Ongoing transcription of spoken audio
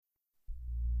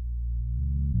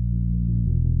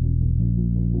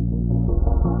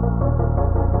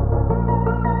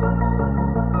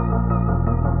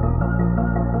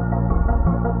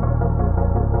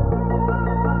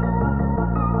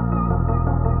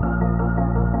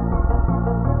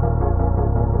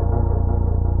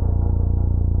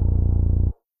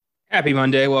Happy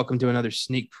Monday. Welcome to another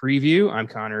sneak preview. I'm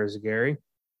Connor Ezagari.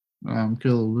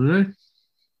 Killer.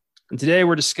 And today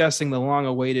we're discussing the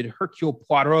long-awaited Hercule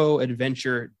Poirot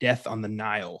adventure, Death on the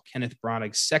Nile, Kenneth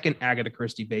Branagh's second Agatha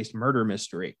Christie-based murder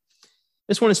mystery.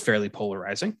 This one is fairly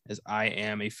polarizing, as I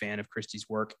am a fan of Christie's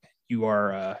work. You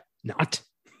are not,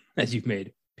 as you've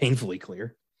made painfully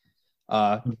clear.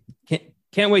 Can't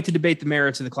wait to debate the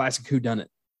merits of the classic whodunit.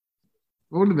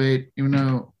 We'll debate, even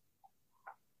though,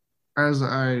 as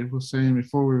I was saying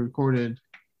before we recorded,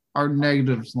 our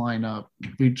negatives line up.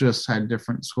 We just had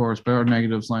different scores, but our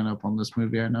negatives line up on this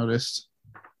movie, I noticed.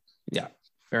 Yeah,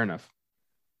 fair enough.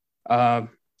 But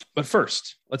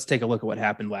first, let's take a look at what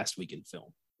happened last week in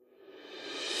film.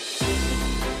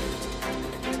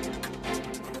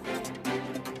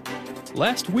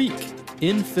 Last week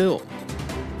in film.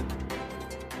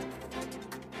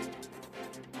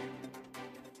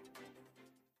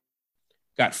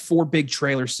 Got four big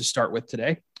trailers to start with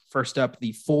today. First up,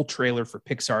 the full trailer for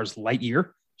Pixar's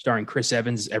Lightyear, starring Chris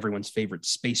Evans, everyone's favorite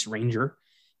space ranger.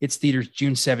 It's theaters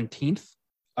June 17th.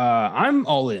 I'm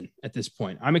all in at this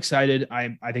point. I'm excited.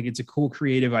 I think it's a cool,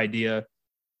 creative idea,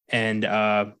 and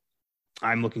I'm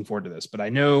looking forward to this. But I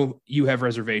know you have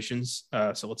reservations,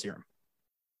 so let's hear them.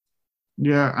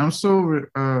 Yeah, I'm so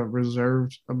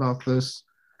reserved about this,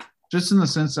 just in the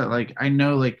sense that, I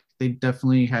know, they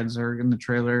definitely had Zurg in the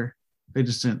trailer. They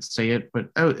just didn't say it, but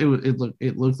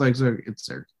it looked like Zurg. It's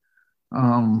Zurg.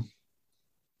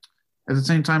 At the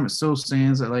same time, it still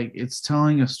stands that it's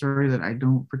telling a story that I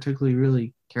don't particularly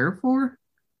really care for.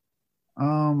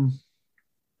 And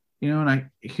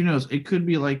who knows? It could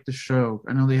be like the show.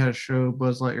 I know they had a show,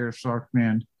 Buzz Lightyear Star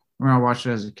Command, when I watched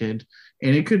it as a kid,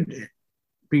 and it could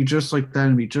be just like that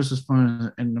and be just as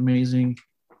fun and amazing.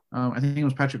 I think it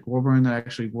was Patrick Warburton that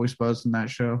actually voiced Buzz in that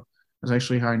show. It's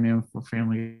actually how I knew him for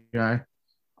Family Guy.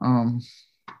 And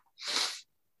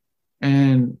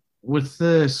with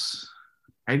this,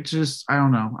 I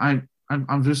don't know.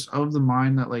 I'm just of the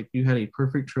mind that you had a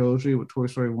perfect trilogy with Toy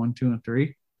Story 1, 2, and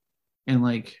 3. And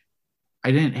I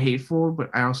didn't hate 4,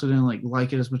 but I also didn't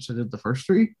like it as much as I did the first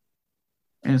 3.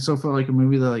 And it still felt like a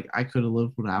movie that I could have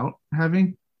lived without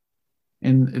having.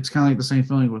 And it's kind of the same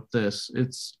feeling with this.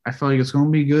 I feel like it's going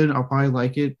to be good. I'll probably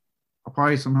like it. I'll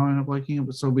probably somehow end up liking it,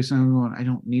 but still be saying, going, I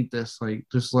don't need this.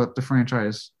 Just let the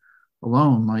franchise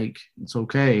alone. It's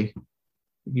okay.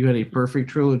 You had a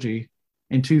perfect trilogy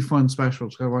and 2 fun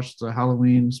specials. I watched the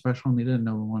Halloween special and they did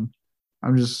another one.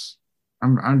 I'm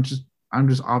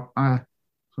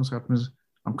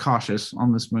cautious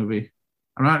on this movie.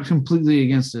 I'm not completely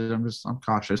against it. I'm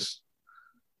cautious.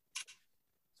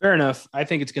 Fair enough. I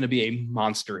think it's going to be a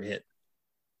monster hit.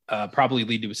 Probably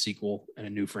lead to a sequel and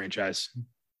a new franchise.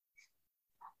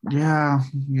 Yeah.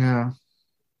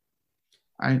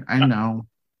 I know.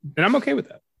 And I'm okay with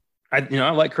that. I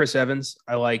like Chris Evans.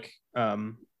 I like,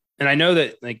 and I know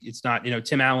that it's not,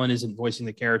 Tim Allen isn't voicing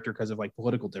the character because of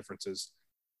political differences,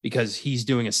 because he's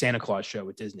doing a Santa Claus show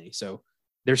with Disney. So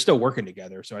they're still working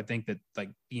together. So I think that the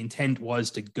intent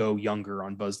was to go younger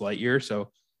on Buzz Lightyear.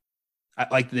 So I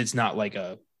like that it's not like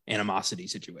a animosity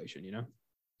situation,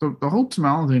 The whole Tim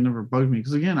Allen thing never bugged me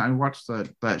because, again, I watched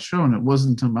that show and it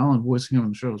wasn't Tim Allen voicing him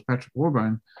in the show. It was Patrick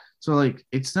Warburton. So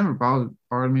it's never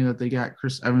bothered me that they got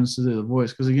Chris Evans to do the voice,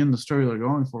 because, again, the story they're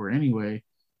going for anyway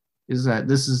is that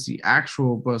this is the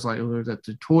actual Buzz Lightyear that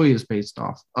the toy is based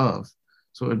off of.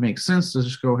 So it makes sense to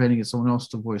just go ahead and get someone else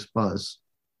to voice Buzz.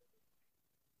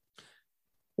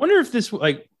 Wonder if this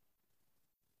what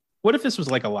if this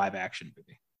was like a live action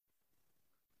movie?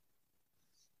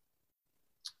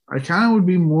 I kind of would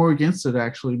be more against it,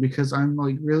 actually, because I'm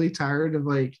really tired of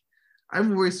I've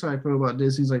voiced how I feel about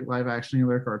Disney's live action and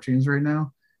their cartoons right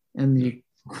now and the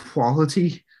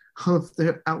quality of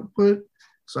their output.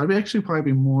 So I'd actually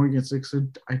probably be more against it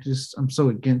because I'm so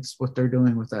against what they're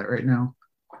doing with that right now.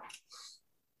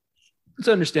 It's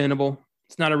understandable.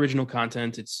 It's not original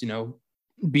content. It's,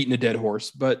 beating a dead horse,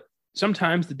 but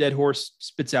sometimes the dead horse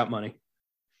spits out money.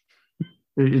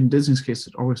 In Disney's case,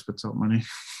 it always spits out money.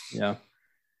 Yeah.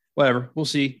 Whatever. We'll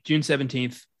see. June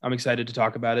 17th. I'm excited to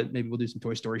talk about it. Maybe we'll do some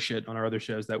Toy Story shit on our other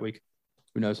shows that week.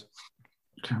 Who knows?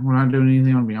 We're not doing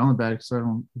anything on Beyond the Bed because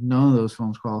none of those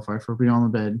films qualify for Beyond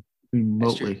the Bed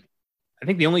remotely. I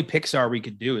think the only Pixar we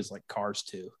could do is Cars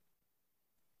 2.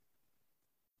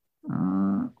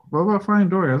 What about Finding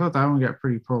Dory? I thought that one got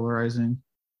pretty polarizing.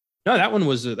 No, that one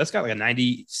was that's got a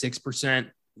 96%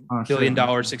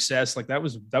 billion-dollar success. That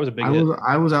was a big hit.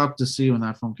 I was out to see when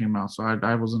that film came out, so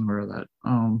I wasn't aware of that.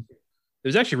 It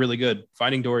was actually really good.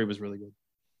 Finding Dory was really good.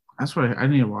 That's what I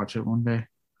need to watch it one day.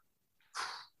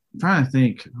 I'm trying to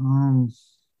think.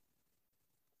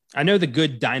 I know The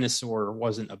Good Dinosaur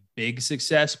wasn't a big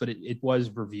success, but it was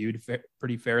reviewed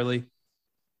pretty fairly.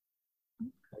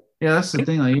 Yeah, that's the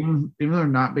thing. Like even though they're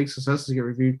not big successes, they get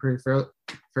reviewed pretty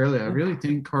fairly. I really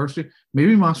think Cars 2,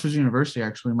 maybe Monsters University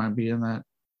actually might be in that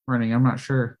running. I'm not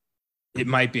sure. It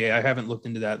might be. I haven't looked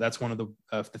into that. That's one of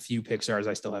the few Pixar's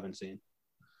I still haven't seen.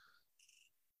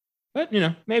 But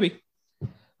maybe.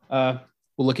 We'll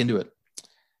look into it.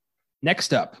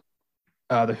 Next up,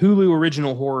 the Hulu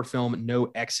original horror film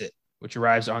No Exit, which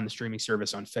arrives on the streaming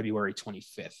service on February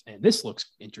 25th. And this looks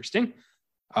interesting.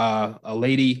 A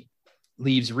lady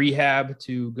leaves rehab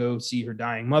to go see her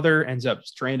dying mother, ends up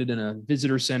stranded in a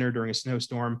visitor center during a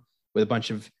snowstorm with a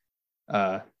bunch of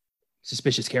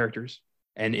suspicious characters.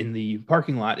 And in the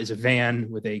parking lot is a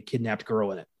van with a kidnapped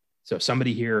girl in it. So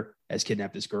somebody here has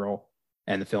kidnapped this girl,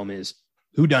 and the film is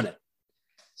Who Done It?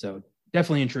 So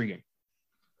definitely intriguing.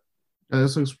 Yeah,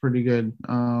 this looks pretty good.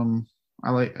 I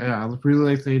really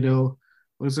like the idea.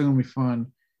 Looks like it'll be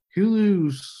fun.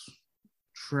 Hulu's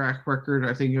track record,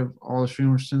 I think, of all the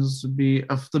streamers tends to be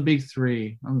of the big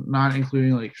three. I'm not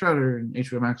including like Shudder and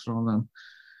HBO Max and all of them.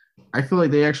 I feel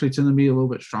like they actually tend to be a little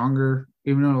bit stronger,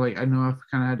 even though like I know I've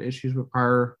kind of had issues with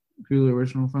prior Hulu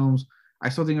original films. I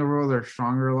still think overall they're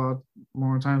stronger a lot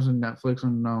more times than Netflix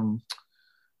and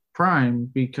Prime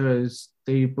because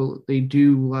they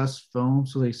do less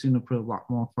films, so they seem to put a lot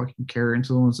more fucking care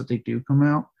into the ones that they do come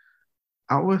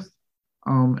out with.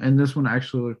 And this one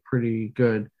actually looked pretty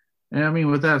good. And I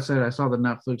mean, with that said, I saw the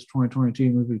Netflix 2022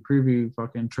 movie preview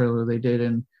fucking trailer they did,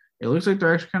 and it looks like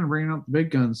they're actually kind of bringing up the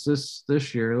big guns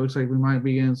this year. It looks like we might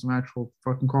be getting some actual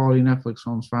fucking quality Netflix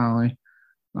films finally.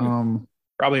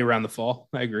 Probably around the fall.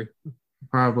 I agree.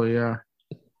 Probably, yeah.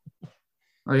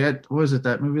 What was it,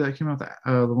 that movie that came out,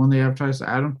 the one they advertised, the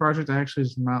Adam Project, that actually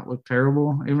does not look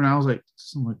terrible. Even I was like, it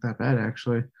doesn't look that bad,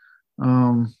 actually.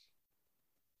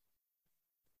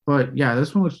 But yeah,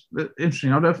 this one looks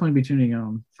interesting. I'll definitely be tuning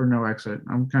in for No Exit.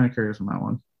 I'm kind of curious on that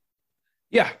one.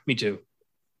 Yeah, me too.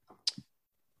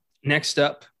 Next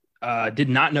up, did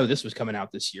not know this was coming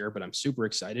out this year, but I'm super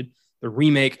excited. The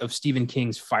remake of Stephen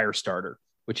King's Firestarter,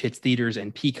 which hits theaters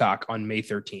and Peacock on May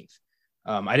 13th.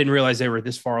 I didn't realize they were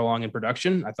this far along in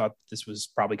production. I thought this was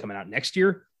probably coming out next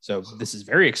year. So this is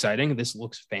very exciting. This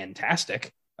looks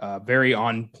fantastic. Very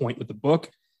on point with the book.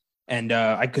 And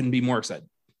I couldn't be more excited.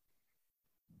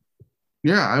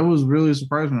 Yeah, I was really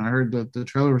surprised when I heard the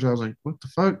trailer. I was like, what the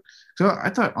fuck? So I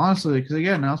thought, honestly, because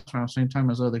again, now it's around the same time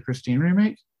as the Christine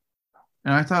remake.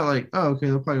 And I thought, like, oh, okay,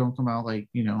 they're probably going to come out, like,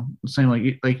 the same,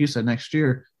 like you said, next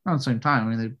year, around the same time. I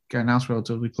mean, they got announced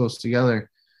relatively close together.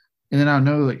 And then I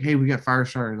know, like, hey, we got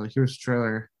Firestarter. Like, here's the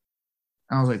trailer.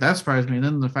 And I was like, that surprised me. And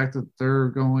then the fact that they're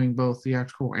going both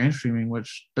theatrical and streaming,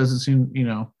 which doesn't seem,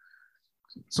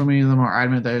 so many of them are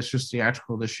adamant that it's just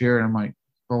theatrical this year. And I'm like,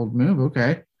 bold move,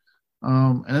 okay.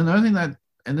 And then the other thing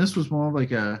and this was more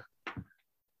like I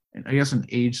guess an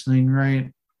age thing,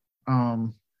 right?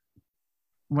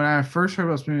 When I first heard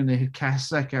about this movie, they had cast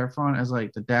Zac Efron as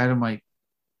like the dad. I'm like,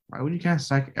 why would you cast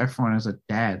Zac Efron as a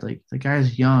dad? Like the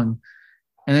guy's young.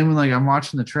 And then when like I'm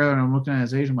watching the trailer and I'm looking at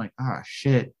his age, I'm like, ah,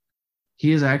 shit.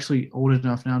 He is actually old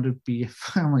enough now to be.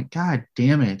 I'm like, God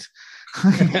damn it.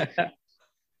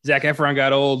 Zac Efron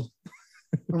got old.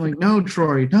 I'm like, no,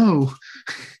 Troy, no.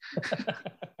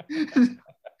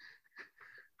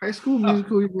 High School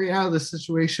Musical, you're way out of this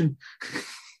situation.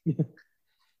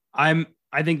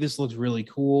 I think this looks really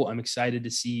cool. I'm excited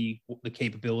to see the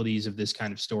capabilities of this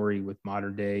kind of story with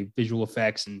modern day visual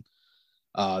effects and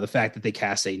the fact that they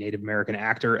cast a Native American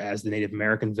actor as the Native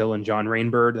American villain, John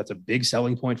Rainbird. That's a big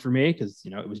selling point for me because,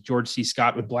 it was George C.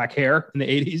 Scott with black hair in the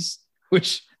 80s,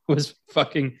 which was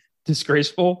fucking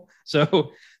disgraceful.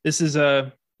 So this is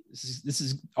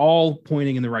all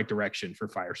pointing in the right direction for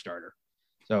Firestarter.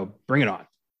 So bring it on.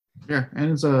 Yeah,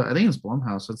 and it's I think it's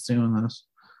Blumhouse that's doing this.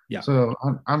 Yeah. So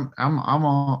I'm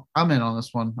in on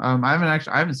this one. I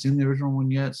haven't seen the original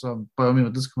one yet. So, but I mean,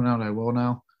 with this coming out, I will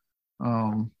now.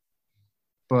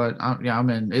 But I'm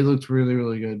in. It looks really,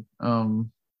 really good.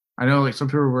 I know like some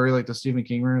people were worried like the Stephen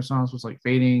King Renaissance was like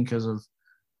fading because of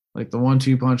like the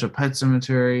 1-2 punch of Pet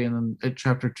Sematary and then It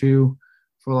Chapter 2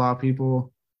 for a lot of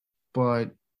people,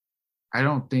 but I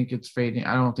don't think it's fading.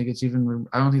 I don't think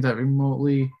that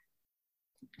remotely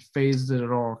phased it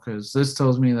at all because this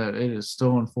tells me that it is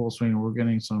still in full swing. We're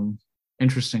getting some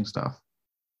interesting stuff.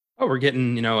 Oh, we're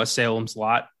getting, a Salem's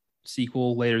Lot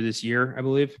sequel later this year, I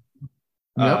believe.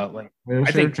 Yep.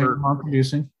 I think we're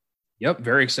producing. Yep.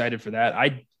 Very excited for that.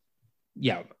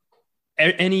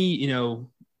 Any,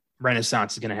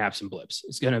 Renaissance is going to have some blips.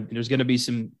 There's going to be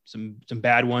some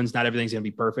bad ones. Not everything's going to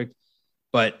be perfect,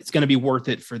 but it's going to be worth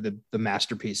it for the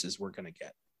masterpieces we're going to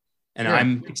get. And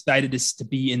I'm excited to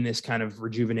be in this kind of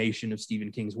rejuvenation of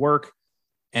Stephen King's work.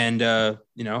 And I'm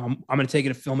going to take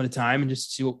it a film at a time and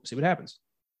just see what happens.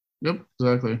 Yep,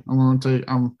 exactly. I'm going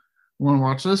to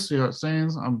watch this, see how it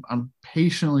stands. I'm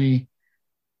patiently,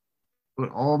 with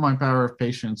all my power of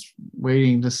patience,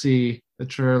 waiting to see the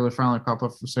trailer finally pop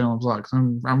up for Salem's Lot, because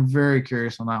I'm very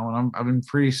curious on that one. I've been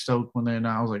pretty stoked when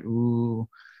I was like, ooh.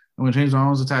 And when James Wan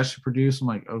was attached to produce, I'm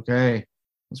like, okay,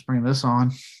 let's bring this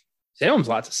on. Salem's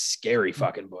Lot's a scary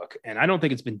fucking book, and I don't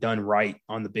think it's been done right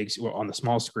on the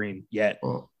small screen yet.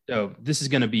 Well, so this is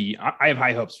going to be. I have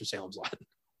high hopes for Salem's Lot.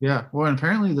 Yeah, well, and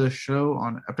apparently the show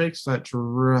on Epix that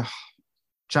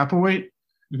Chapelwaite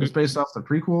is based off the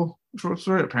prequel short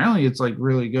story. Apparently, it's like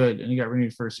really good, and it got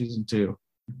renewed for season 2.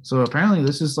 So apparently,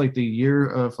 this is like the year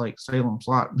of like Salem's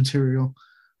Lot material.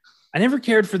 I never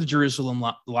cared for the Jerusalem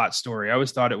Lot story. I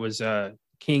always thought it was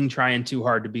King trying too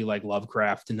hard to be like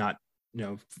Lovecraft and not,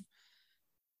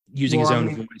 using his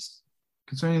own voice.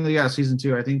 Concerning the season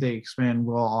 2, I think they expand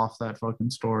well off that fucking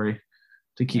story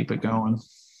to keep it going.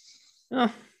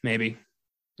 Maybe.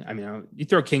 I mean, you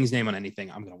throw King's name on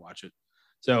anything, I'm going to watch it.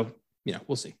 So,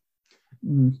 we'll see.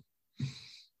 Mm.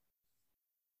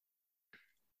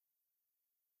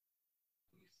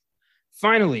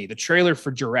 Finally, the trailer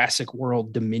for Jurassic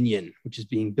World Dominion, which is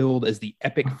being billed as the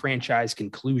epic franchise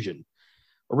conclusion.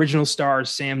 Original stars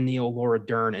Sam Neill, Laura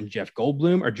Dern, and Jeff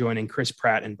Goldblum are joining Chris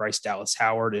Pratt and Bryce Dallas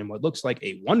Howard in what looks like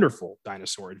a wonderful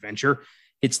dinosaur adventure.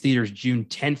 Hits theaters June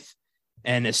 10th.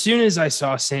 And as soon as I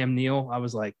saw Sam Neill, I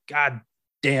was like, God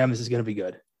damn, this is going to be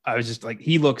good. I was just like,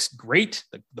 he looks great.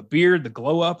 The beard, the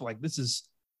glow up, like this is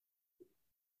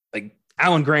like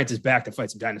Alan Grant is back to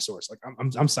fight some dinosaurs. Like I'm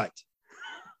psyched.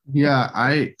 Yeah,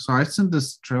 I sent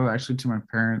this trailer actually to my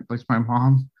parent, like my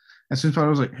mom. As soon as I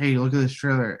was like, "Hey, look at this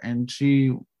trailer," and she,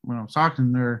 when I was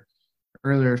talking to her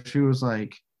earlier, she was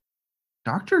like,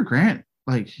 "Dr. Grant,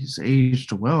 like he's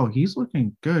aged well. He's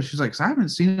looking good." She's like, "I haven't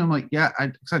seen him." Like, yeah,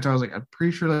 I was like, "I'm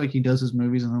pretty sure like he does his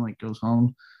movies and then like goes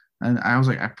home." And I was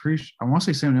like, I want to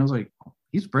say Sam Neill's like,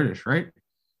 he's British, right?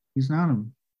 He's not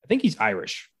I think he's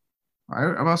Irish.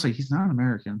 I'm about to say he's not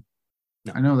American.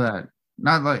 No. I know that.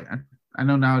 Not like I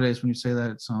know nowadays when you say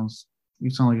that you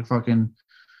sound like a fucking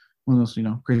one of those,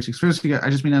 crazy conspiracy guy.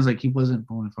 I just mean as like he wasn't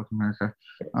born in fucking America.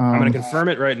 I'm gonna confirm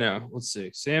it right now. Let's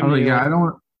see. Sam Neill. I don't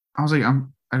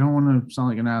want to sound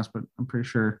like an ass, but I'm pretty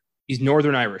sure he's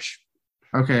Northern Irish.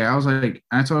 Okay, I was like,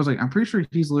 I'm pretty sure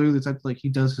he's literally the type like he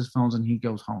does his films and he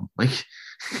goes home. Like,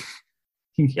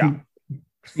 he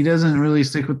doesn't really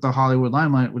stick with the Hollywood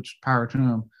limelight, which power to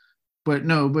him. But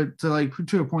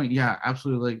to a point, yeah,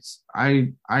 absolutely.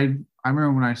 Like, I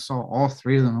remember when I saw all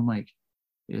 3 of them, I'm like,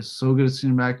 it's so good to see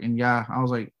him back. And yeah, I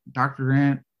was like, Dr.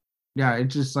 Grant. Yeah, it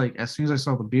just like as soon as I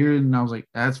saw the beard, and I was like,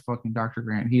 that's fucking Dr.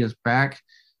 Grant. He is back.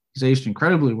 He's aged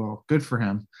incredibly well. Good for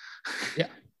him. Yeah.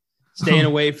 Staying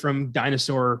away from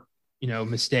dinosaur,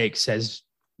 mistakes has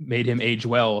made him age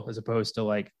well, as opposed to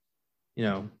like, I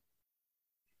don't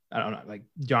know, like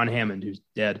John Hammond, who's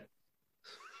dead. I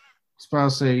was about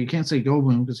to say, you can't say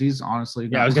Goldblum because he's honestly.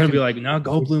 Yeah, I was going to be like, no,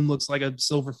 Goldblum looks like a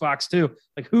silver fox too.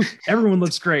 Like everyone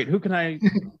looks great. Who can I,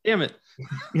 damn it.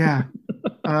 Yeah.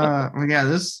 I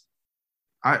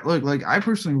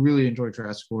personally really enjoyed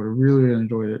Jurassic World. I really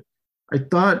enjoyed it. I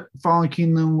thought Fallen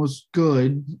Kingdom was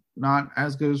good, not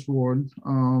as good as Ward.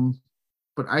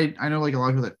 But I know like a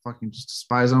lot of people that fucking just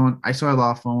despise that one. I still had a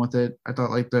lot of fun with it. I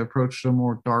thought like the approach to a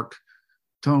more dark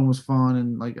tone was fun,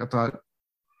 and like I thought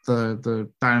the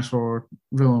dinosaur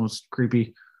villain was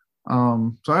creepy.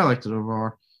 So I liked it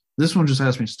overall. This one just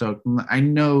has me stoked. I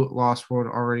know Lost World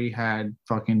already had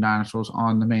fucking dinosaurs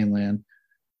on the mainland,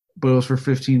 but it was for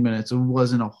 15 minutes. It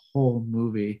wasn't a whole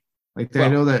movie. Like I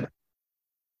know that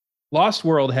Lost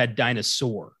World had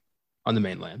dinosaur on the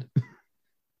mainland.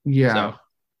 Yeah. So,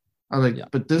 I was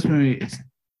like, but this movie,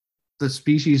 the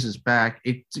species is back.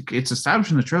 It's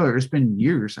established in the trailer. It's been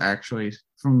years actually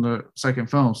from the second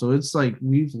film. So it's like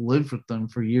we've lived with them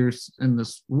for years in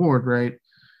this ward, right?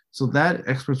 So that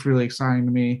aspect's really exciting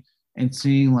to me. And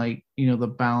seeing like, the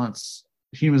balance,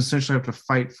 humans essentially have to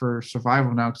fight for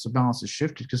survival now because the balance is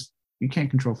shifted because you can't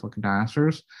control fucking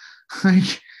dinosaurs.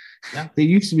 Like, they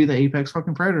used to be the apex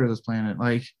fucking predator of this planet.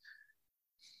 Like,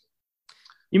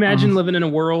 you imagine living in a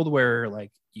world where,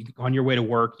 like, on your way to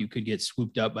work, you could get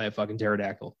swooped up by a fucking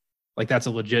pterodactyl. Like, that's a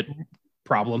legit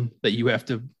problem that you have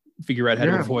to figure out how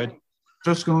to avoid.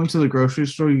 Just going to the grocery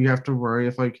store, you have to worry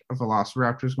if a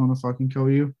velociraptor is going to fucking kill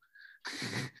you.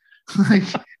 Like,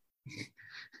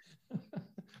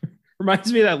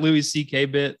 reminds me of that Louis C.K.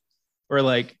 bit where,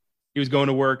 like, he was going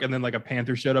to work and then like a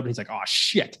panther showed up and he's like, oh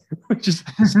shit. Just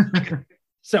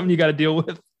something you got to deal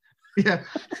with. Yeah.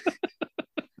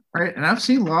 Right, and I've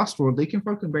seen Lost World. They can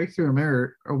fucking break through a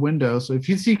mirror, a window. So if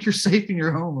you think you're safe in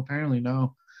your home, apparently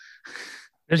no.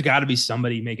 There's got to be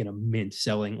somebody making a mint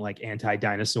selling like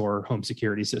anti-dinosaur home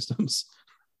security systems.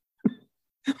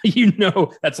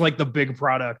 That's like the big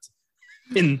product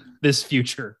in this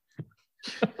future.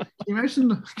 Can you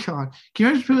imagine? God, can you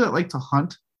imagine people that like to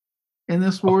hunt in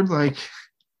this world? Like,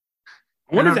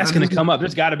 I wonder if that's going to come up.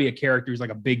 There's got to be a character who's like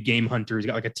a big game hunter. He's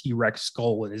got like a T-Rex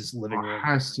skull in his living room.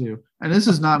 Has to. And this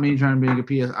is not me trying to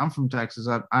be a PS. I'm from Texas.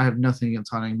 I have nothing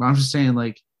against hunting, but I'm just saying,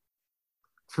 like,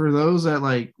 for those that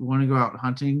like want to go out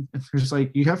hunting, there's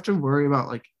like you have to worry about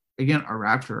like again a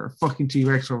raptor or a fucking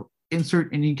T-Rex or insert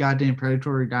any goddamn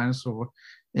predatory dinosaur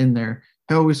in there.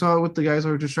 Hell, we saw it with the guys that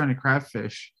were just trying to crab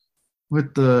fish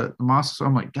with the moss. So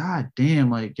I'm like, God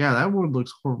damn, like, yeah, that world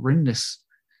looks horrendous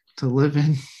to live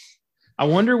in. I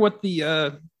wonder what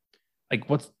the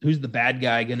who's the bad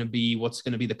guy going to be? What's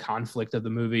going to be the conflict of the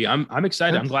movie? I'm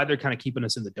excited. I'm glad they're kind of keeping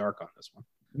us in the dark on this one.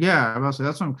 Yeah, I'm about to say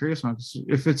that's what I'm curious on.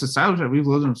 If it's established that we've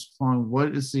lived in so long,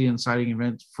 what is the inciting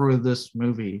event for this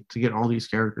movie to get all these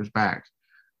characters back?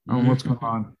 What's going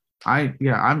on?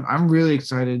 I'm really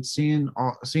excited. Seeing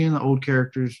the old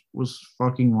characters was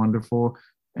fucking wonderful.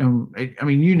 And I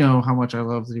mean, you know how much I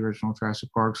love the original Jurassic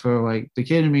Park. So like the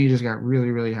kid in me just got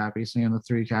really, really happy seeing the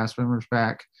 3 cast members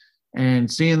back and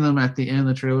seeing them at the end of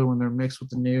the trailer when they're mixed with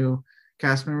the new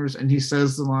cast members. And he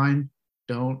says the line,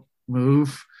 "Don't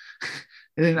move."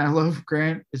 And then I love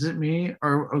Grant. Is it me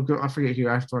or I forget who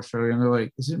asked Australia, and they're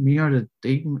like, "Is it me or did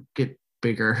they get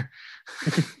bigger?"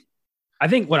 I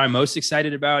think what I'm most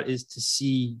excited about is to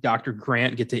see Dr.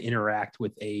 Grant get to interact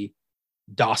with a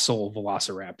docile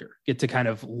velociraptor, get to kind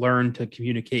of learn to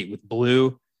communicate with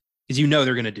Blue, because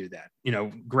they're going to do that.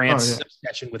 Grant's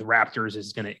obsession with raptors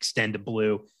is going to extend to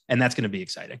Blue, and that's going to be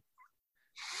exciting.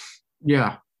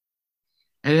 Yeah.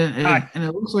 And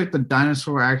it looks like the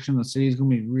dinosaur action in the city is going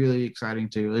to be really exciting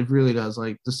too. It really does.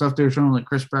 Like the stuff they were showing, like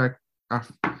Chris Pratt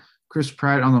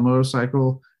on the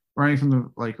motorcycle running from the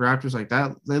like raptors, like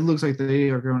that. It looks like they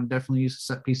are going to definitely use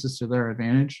set pieces to their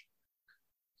advantage.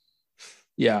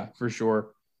 Yeah, for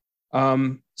sure.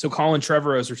 So Colin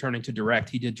Trevorrow is returning to direct.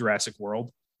 He did Jurassic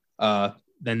World.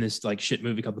 Then this like shit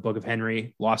movie called The Book of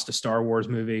Henry, lost a Star Wars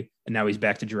movie, and now he's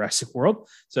back to Jurassic World.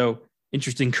 So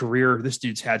interesting career this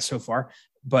dude's had so far.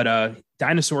 But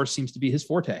dinosaur seems to be his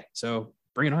forte. So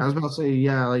bring it on. I was about to say,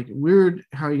 yeah, like weird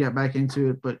how he got back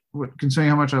into it, but considering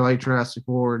how much I like Jurassic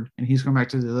World, and he's come back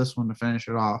to do this one to finish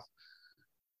it off,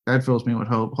 that fills me with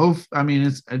hope. I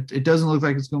mean, it doesn't look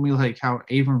like it's going to be like how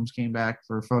Abrams came back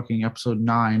for fucking episode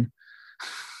 9.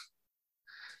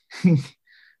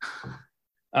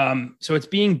 So it's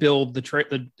being billed.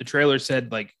 The trailer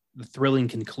said like the thrilling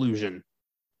conclusion.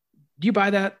 Do you buy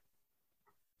that?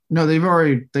 No, they've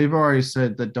already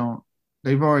said that don't.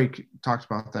 They've already talked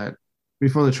about that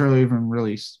before the trailer even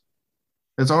released.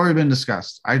 It's already been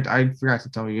discussed. I forgot to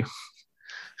tell you.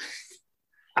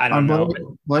 I don't know.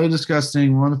 Bloody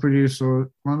Disgusting. One of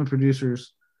the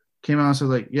producers came out and said,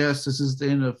 like, yes, this is the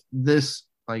end of this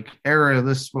like era.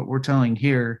 This is what we're telling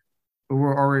here, but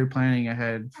we're already planning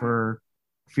ahead for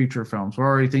future films. We're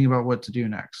already thinking about what to do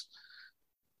next.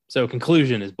 So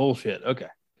conclusion is bullshit. Okay,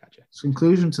 gotcha. It's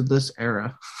conclusion to this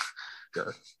era.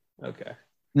 Sure. Okay.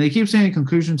 And they keep saying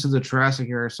conclusion to the Jurassic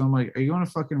era. So I'm like, are you going to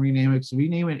fucking rename it? So we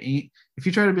name it if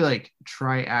you try to be like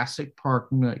Triassic Park,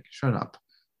 I'm like, shut up.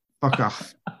 Fuck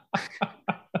off.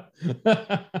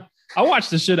 I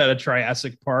watched the shit out of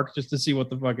Triassic Park just to see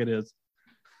what the fuck it is.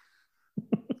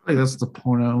 Like that's the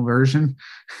porno version.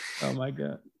 Oh my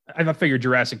god! I figured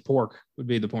Jurassic Pork would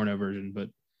be the porno version, but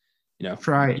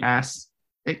Triassic.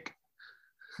 It's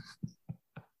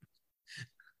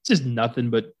just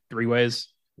nothing but 3 ways.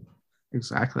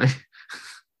 Exactly.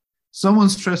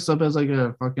 Someone's dressed up as like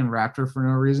a fucking raptor for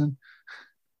no reason.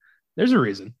 There's a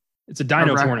reason. It's a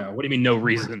dino porno. What do you mean no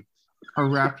reason? A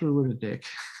raptor with a dick.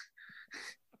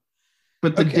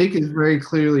 But the dick is very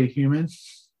clearly human.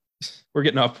 We're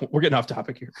getting off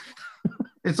topic here.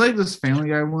 It's like this Family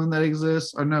Guy one that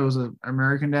exists. Or no, it was an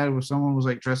American Dad where someone was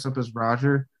like dressed up as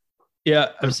Roger. Yeah,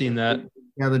 I've seen that.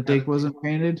 Yeah, the dick wasn't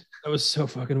painted. That was so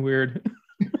fucking weird.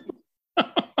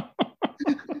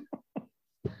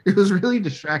 It was really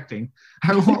distracting.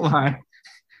 I won't lie.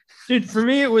 Dude, for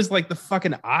me, it was like the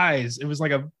fucking eyes. It was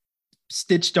like a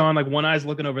stitched on, like one eye's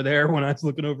looking over there, one eye's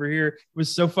looking over here. It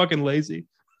was so fucking lazy.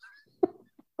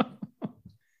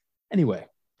 Anyway,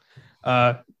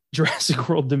 Jurassic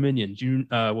World Dominion, June,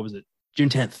 what was it? June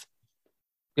 10th.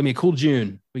 Gonna be a cool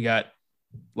June. We got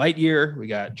Lightyear, we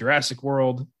got Jurassic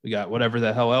World, we got whatever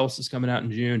the hell else is coming out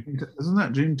in June. Isn't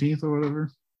that Juneteenth or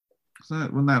whatever? Isn't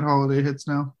that when that holiday hits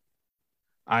now?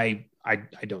 I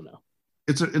don't know.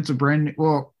 It's a brand new.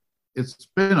 Well, it's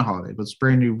been a holiday, but it's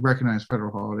brand new, recognized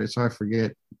federal holiday. So I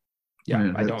forget when Yeah,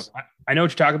 it I don't. hits. I know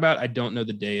what you're talking about. I don't know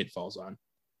the day it falls on,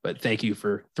 but thank you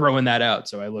for throwing that out.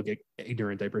 So I look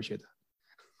ignorant. I appreciate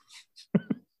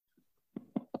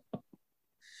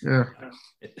Yeah,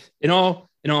 that. In all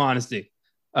honesty,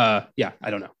 yeah, I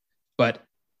don't know, but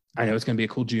I know it's going to be a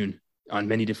cool June on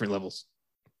many different levels.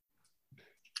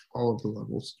 all of the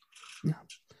levels. Yeah.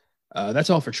 That's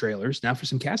all for trailers. Now for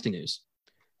some casting news.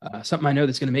 Something I know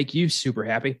that's going to make you super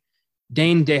happy.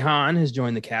 Dane DeHaan has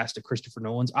joined the cast of Christopher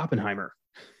Nolan's Oppenheimer.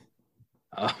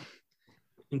 Uh,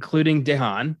 Including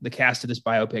DeHaan, the cast of this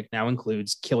biopic now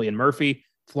includes Cillian Murphy,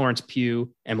 Florence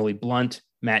Pugh, Emily Blunt,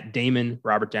 Matt Damon,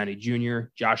 Robert Downey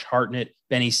Jr., Josh Hartnett,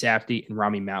 Benny Safdie, and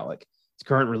Rami Malek. Its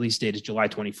current release date is July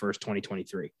 21st,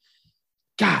 2023.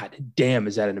 God damn,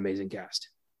 is that an amazing cast?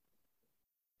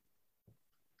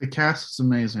 The cast is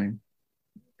amazing.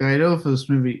 The idea for this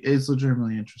movie is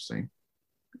legitimately interesting.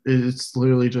 It's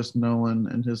literally just Nolan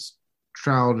and his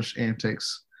childish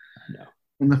antics, No.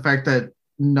 and the fact that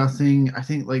nothing, I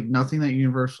think, like nothing that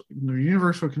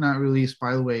Universal cannot release.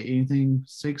 By the way, anything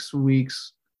 6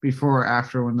 weeks before or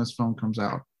after when this film comes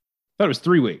out, I thought it was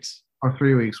 3 weeks. or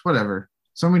 3 weeks, whatever.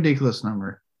 Some ridiculous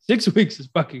number. 6 weeks is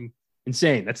fucking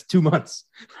insane. That's 2 months.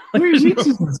 Like, 3 weeks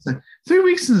is insane. 3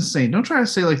 weeks is insane. Don't try to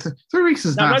say like 3 weeks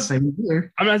is No, not insane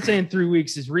either. I'm not saying 3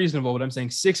 weeks is reasonable, but I'm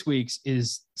saying 6 weeks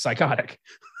is psychotic.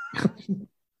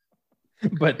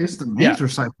 But It's the names are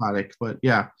psychotic, but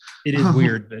yeah, it is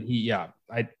weird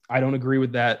that I don't agree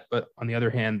with that. But on the other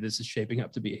hand, this is shaping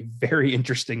up to be a very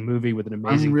interesting movie with an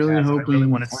amazing I'm really cast I hoping really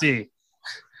want to see.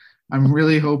 I'm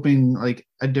really hoping like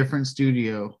a different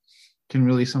studio can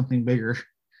release something bigger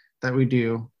that we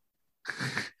do,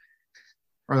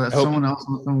 or that someone else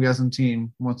on the Film Gasm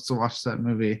team wants to watch that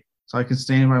movie, so I can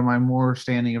stand by my more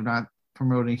standing of not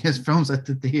promoting his films at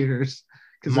the theaters.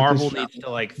 Marvel needs to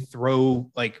like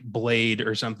throw like Blade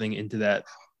or something into that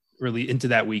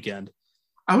weekend.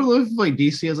 I would love if like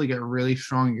DC has like a really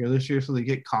strong year this year, so they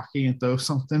get cocky and throw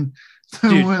something,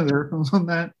 Dude, one of their films on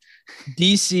that.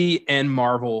 DC and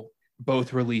Marvel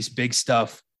both release big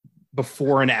stuff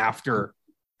before and after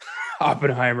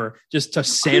Oppenheimer, just to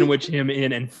sandwich him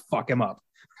in and fuck him up.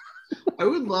 I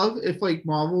would love if like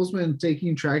Marvel's been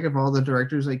taking track of all the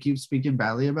directors that keep speaking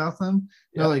badly about them.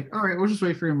 They're like, all right, we'll just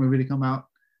wait for your movie to come out.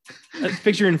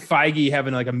 Picturing Feige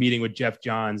having like a meeting with Jeff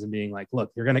Johns and being like,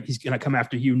 look, he's gonna come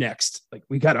after you next. Like,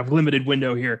 we got a limited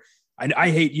window here. I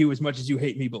hate you as much as you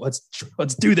hate me, but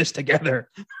let's do this together.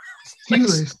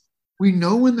 We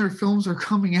know when their films are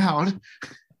coming out.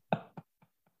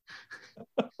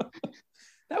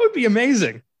 That would be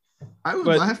amazing. I would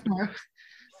laugh.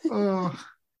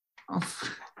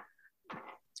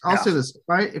 I'll say this: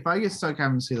 if I get stuck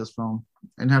having to see this film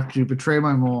and have to betray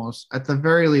my morals, at the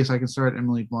very least, I can start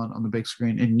Emily Blunt on the big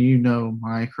screen, and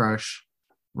my crush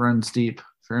runs deep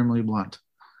for Emily Blunt.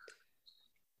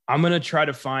 I'm gonna try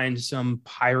to find some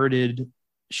pirated,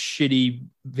 shitty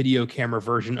video camera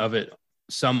version of it,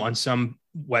 on some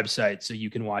website, so you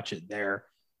can watch it there.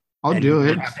 I'll do it.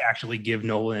 You don't have to actually give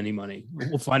Nolan any money.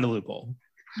 We'll find a loophole.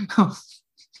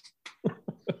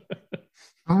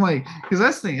 I'm like, because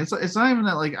that's the thing. It's not even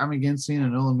that like I'm against seeing a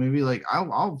Nolan movie. Like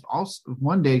I'll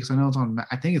one day, because I know it's on.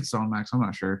 I think it's still on Max. I'm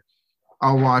not sure.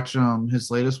 I'll watch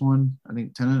his latest one. I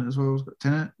think Tenet is what it was.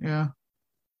 Tenet, yeah.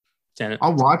 Tenet.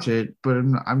 I'll watch it, but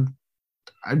I'm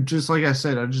just like I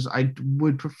said. I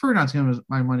would prefer not to give him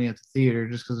my money at the theater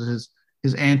just because of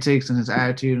his antics and his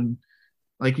attitude, and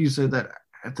like you said,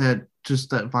 that just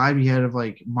that vibe he had of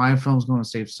like, my film's going to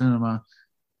save cinema.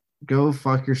 Go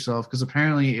fuck yourself, because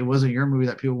apparently it wasn't your movie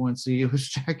that people went to see. It was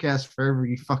Jackass Forever,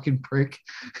 you fucking prick.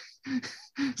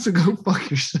 So go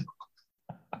fuck yourself.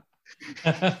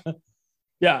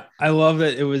 Yeah, I love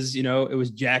that it was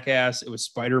Jackass, it was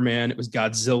Spider-Man, it was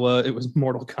Godzilla, it was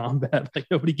Mortal Kombat. Like,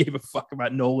 nobody gave a fuck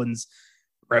about Nolan's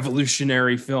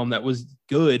revolutionary film that was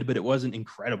good, but it wasn't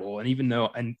incredible. And even though,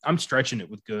 and I'm stretching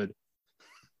it with good,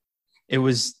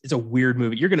 it's a weird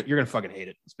movie. You're gonna fucking hate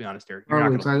it. Let's be honest, Eric. I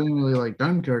didn't really like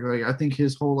Dunkirk. Like, I think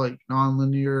his whole like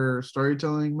non-linear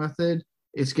storytelling method,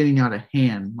 it's getting out of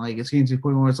hand. Like, it's getting to the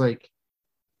point where it's like,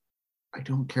 I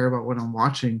don't care about what I'm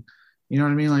watching. You know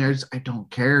what I mean? Like, I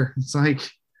don't care. It's like,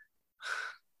 it's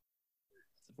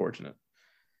unfortunate.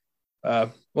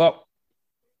 Well,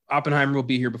 Oppenheimer will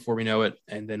be here before we know it,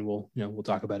 and then we'll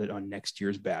talk about it on next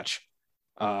year's batch.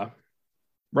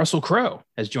 Russell Crowe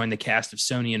has joined the cast of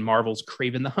Sony and Marvel's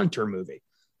Kraven the Hunter movie,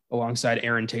 alongside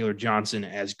Aaron Taylor Johnson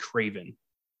as Kraven.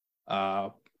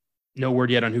 No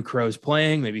word yet on who Crowe's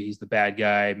playing. Maybe he's the bad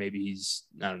guy. Maybe he's,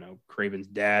 I don't know, Kraven's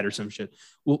dad or some shit.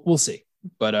 We'll see.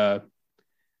 But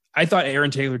I thought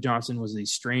Aaron Taylor Johnson was a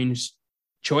strange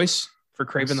choice for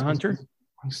Kraven the Hunter.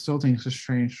 I still think it's a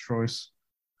strange choice.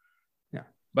 Yeah,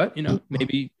 but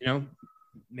maybe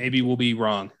we'll be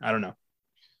wrong. I don't know.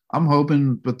 I'm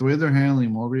hoping, but the way they're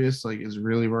handling Morbius like is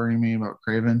really worrying me about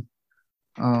Kraven.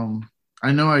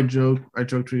 I know I joked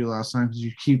with you last time because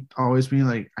you keep always being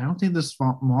like, I don't think this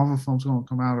Marvel film's going to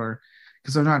come out, or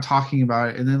because they're not talking about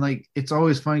it. And then like it's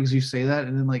always funny because you say that,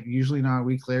 and then like usually not a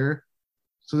week later.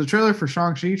 So the trailer for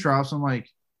Shang-Chi drops. I'm like,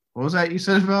 what was that you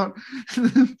said about?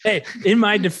 Hey, in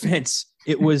my defense,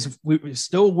 it was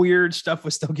still weird. Stuff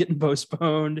was still getting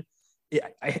postponed.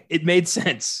 It made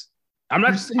sense.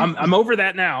 I'm over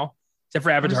that now, except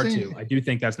for Avatar 2. I do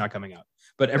think that's not coming out,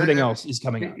 but everything else is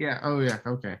coming out. Yeah. Oh yeah.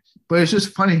 Okay. But it's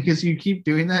just funny because you keep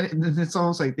doing that, and then it's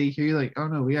almost like they hear you like, oh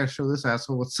no, we gotta show this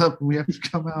asshole what's up, and we have to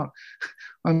come out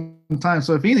on time.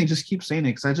 So if anything, just keep saying it,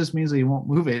 because that just means that you won't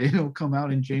move it. It'll come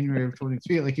out in January of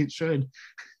 23, like it should.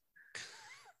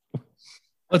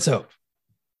 Let's hope.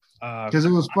 Because it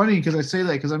was funny because I say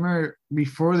that because I remember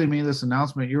before they made this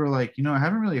announcement, you were like, I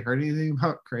haven't really heard anything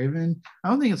about Kraven. I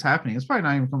don't think it's happening. It's probably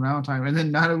not even coming out in time. And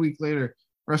then not a week later,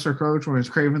 Russell Crowe joins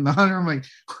Kraven the Hunter. I'm like,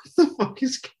 what the fuck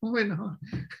is going on?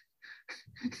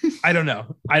 I don't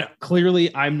know.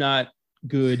 I'm not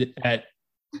good at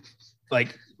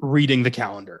like reading the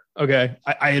calendar. Okay,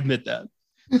 I admit that.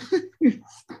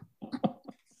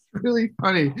 Really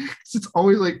funny because it's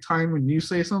always like time when you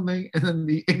say something and then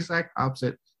the exact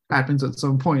opposite happens at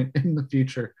some point in the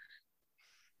future.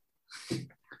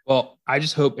 Well, I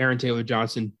just hope Aaron Taylor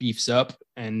Johnson beefs up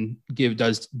and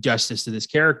does justice to this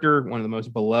character, one of the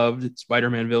most beloved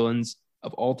Spider-Man villains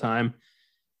of all time.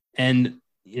 And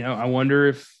I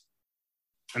wonder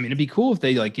it'd be cool if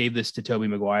they like gave this to Tobey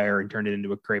Maguire and turned it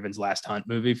into a Kraven's Last Hunt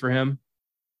movie for him,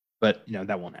 but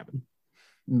that won't happen.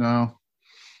 No,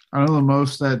 I know the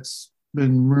most that's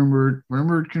been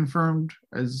rumored, confirmed,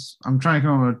 as I'm trying to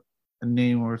come up with a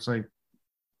name where it's like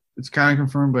it's kind of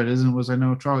confirmed but it isn't, was I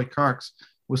know Charlie Cox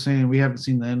was saying we haven't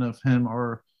seen the end of him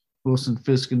or Wilson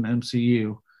Fisk in the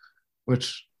MCU,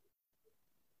 which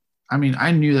I mean I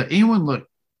knew that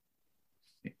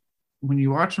when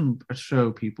you watch a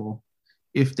show, people,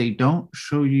 if they don't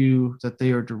show you that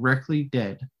they are directly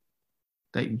dead,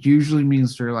 that usually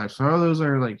means they're alive. So all those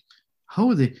are like,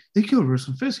 oh, they killed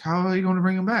Wilson Fisk. How are they going to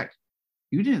bring him back?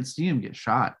 You didn't see him get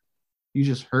shot. You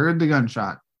just heard the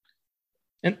gunshot.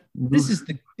 And this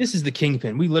is the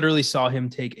Kingpin. We literally saw him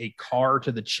take a car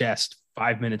to the chest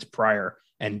 5 minutes prior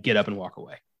and get up and walk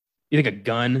away. You think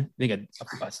a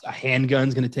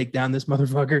handgun's going to take down this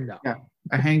motherfucker? No. Yeah.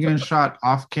 A handgun shot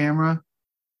off camera.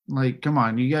 Like, come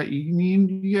on. You guys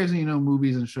need to know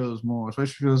movies and shows more,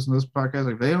 especially if you listen to this podcast.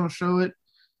 Like, if they don't show it,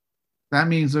 that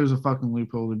means there's a fucking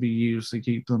loophole to be used to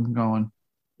keep them going.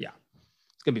 Yeah.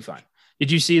 It's going to be fine.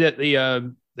 Did you see that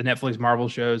the Netflix Marvel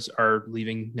shows are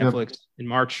leaving Netflix in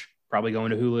March, probably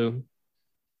going to Hulu?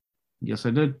 Yes,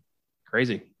 I did.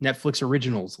 Crazy. Netflix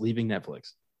originals leaving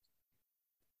Netflix.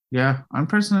 Yeah,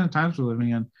 unprecedented times we're living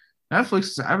in. Netflix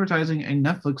is advertising a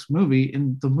Netflix movie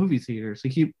in the movie theaters. They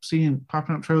keep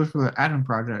popping up trailers for the Adam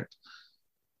Project.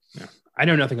 Yeah, I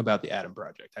know nothing about the Adam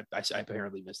Project. I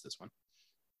apparently missed this one.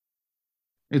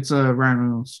 It's a Ryan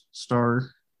Reynolds star.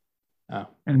 Oh.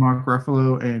 And Mark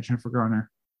Ruffalo and Jennifer Garner.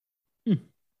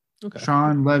 Okay.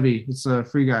 Sean Levy. It's a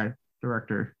Free Guy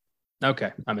director.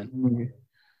 Okay, I'm in.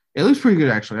 It looks pretty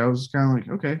good, actually. I was kind of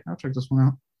like, okay, I'll check this one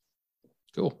out.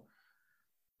 Cool.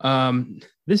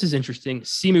 This is interesting.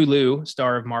 Simu Liu,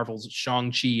 star of Marvel's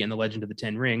Shang-Chi and the Legend of the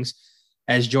Ten Rings,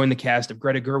 has joined the cast of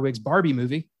Greta Gerwig's Barbie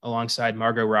movie alongside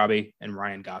Margot Robbie and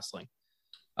Ryan Gosling.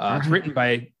 It's written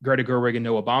by Greta Gerwig and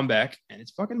Noah Baumbach, and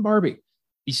it's fucking Barbie.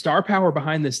 The star power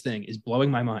behind this thing is blowing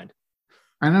my mind.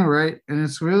 I know, right? And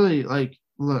it's really like,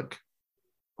 look,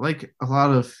 like a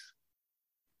lot of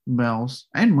males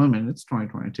and women, it's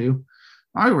 2022.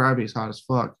 Margot Robbie's hot as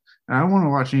fuck. And I want to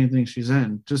watch anything she's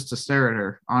in just to stare at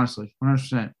her, honestly,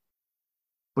 100%.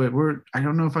 But I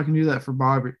don't know if I can do that for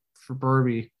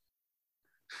Barbie.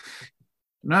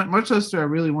 Not much less do I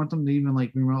really want them to even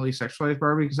like remotely sexualize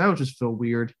Barbie, because that would just feel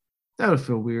weird. That would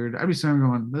feel weird. I'd be sitting there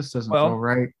going, this doesn't feel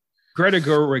right. Greta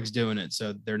Gerwig's doing it,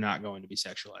 so they're not going to be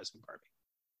sexualizing Barbie.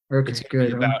 Okay, it's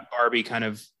good. About Barbie kind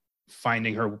of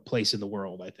finding her place in the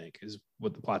world, I think, is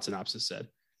what the plot synopsis said.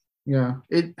 Yeah,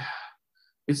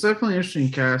 it's definitely an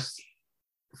interesting cast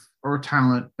or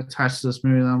talent attached to this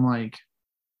movie. And I'm like,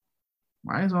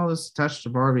 why is all this attached to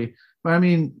Barbie? But I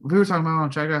mean, we were talking about on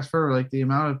Jackass Forever, like the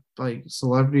amount of like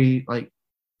celebrity like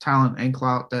talent and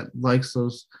clout that likes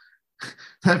those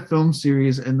that film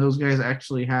series, and those guys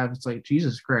actually have. It's like,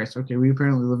 Jesus Christ. Okay, we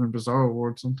apparently live in bizarre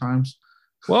world sometimes.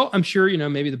 Well, I'm sure,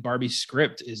 maybe the Barbie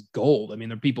script is gold. I mean,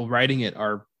 the people writing it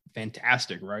are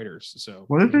fantastic writers. So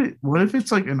What if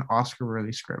it's like an Oscar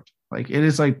worthy script? Like it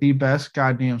is like the best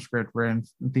goddamn script written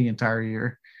the entire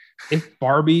year. if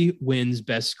Barbie wins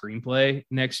best screenplay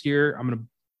next year,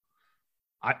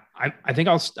 I think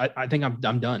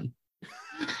I'm done.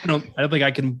 I don't think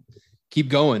I can keep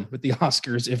going with the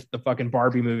Oscars if the fucking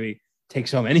Barbie movie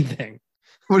takes home anything.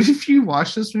 What if you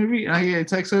watch this movie and I get a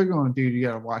text her going, dude, you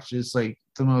gotta watch this, like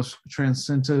the most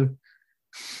transcendent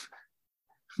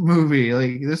movie.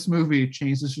 Like this movie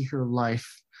changes your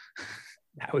life.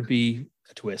 That would be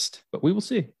a twist, but we will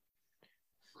see.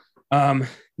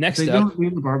 Next if they up, don't do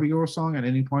the Barbie Girl song at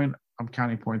any point, I'm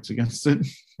counting points against it.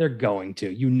 they're going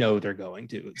to. They're going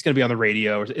to. It's going to be on the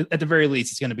radio, or at the very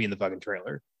least, it's going to be in the fucking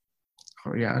trailer.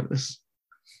 Oh yeah, it is.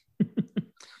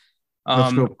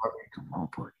 Let's go, Barbie. Come on,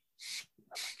 Barbie.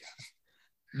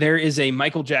 There is a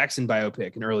Michael Jackson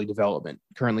biopic in early development,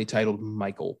 currently titled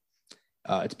Michael.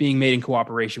 It's being made in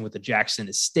cooperation with the Jackson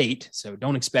estate, so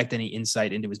don't expect any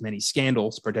insight into his many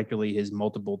scandals, particularly his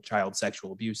multiple child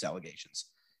sexual abuse allegations.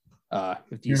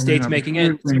 If the estate's making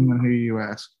it, who you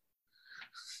ask.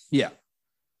 Yeah.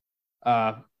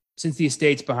 Since the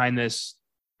estate's behind this,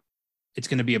 it's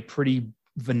going to be a pretty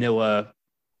vanilla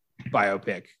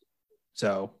biopic.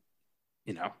 So,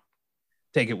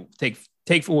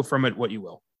 take from it what you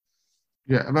will.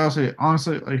 Yeah, I'm about to say,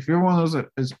 honestly, like if you're one of those that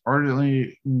is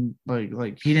ardently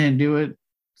like he didn't do it,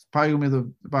 it's probably gonna be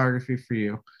the biography for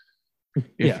you.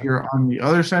 If you're on the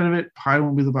other side of it, probably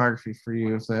won't be the biography for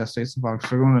you if the estate's involved.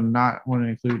 They're going to not want to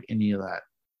include any of that.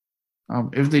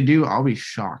 If they do, I'll be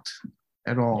shocked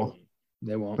at all.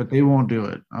 They won't. But they won't do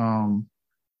it. I'm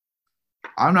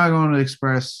not going to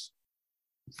express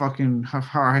fucking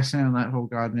how I stand on that whole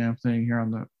goddamn thing here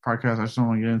on the podcast. I just don't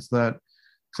want to get into that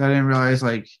because I didn't realize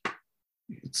like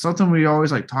it's something we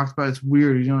always like talked about. It's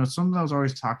weird, it's something that was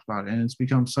always talked about, and it's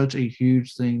become such a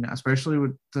huge thing, especially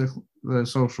with the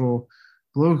social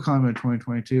political climate of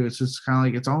 2022. It's just kind of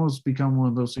like it's almost become one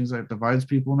of those things that divides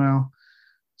people now,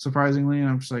 surprisingly. And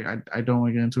I'm just like, I don't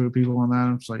want to get into it with people on that.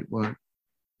 I'm just like, look,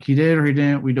 he did or he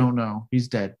didn't, we don't know. He's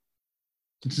dead.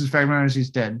 It's just fact matters, he's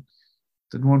dead.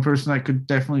 The one person that could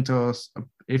definitely tell us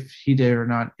if he did or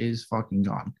not is fucking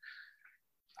gone.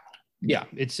 Yeah,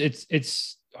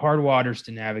 it's hard waters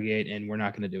to navigate, and we're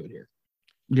not going to do it here.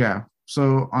 Yeah.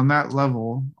 So on that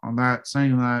level,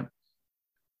 saying that,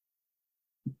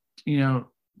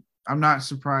 I'm not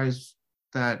surprised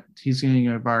that he's getting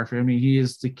a biography. I mean, he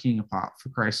is the king of pop, for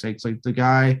Christ's sakes. Like the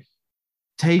guy,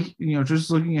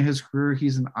 just looking at his career,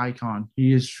 he's an icon.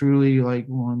 He is truly like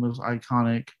one of those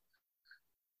iconic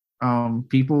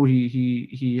people.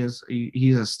 He's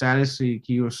a status.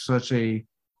 He was such a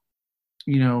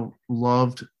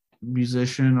loved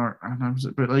musician,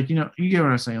 but like you get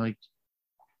what I'm saying. Like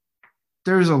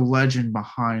there's a legend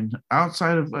behind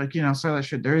outside of that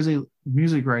shit. There is a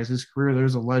music rise his career.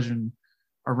 There's a legend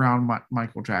around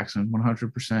Michael Jackson,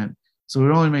 100%. So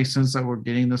it only makes sense that we're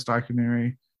getting this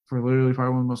documentary for literally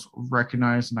probably one of the most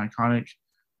recognized and iconic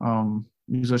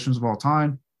musicians of all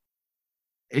time.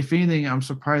 If anything, I'm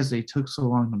surprised they took so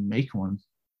long to make one.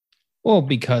 Well,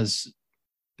 because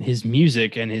his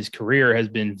music and his career has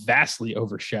been vastly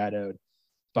overshadowed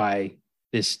by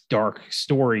this dark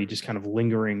story just kind of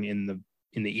lingering in the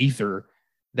ether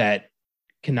that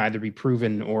can neither be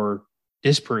proven or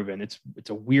disproven. It's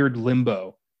a weird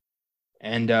limbo.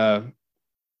 And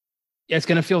it's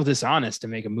going to feel dishonest to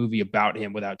make a movie about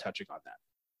him without touching on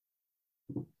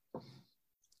that.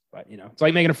 But, it's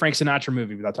like making a Frank Sinatra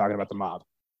movie without talking about the mob,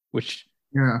 which,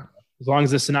 as long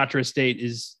as the Sinatra estate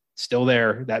is still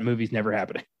there, that movie's never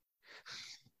happening.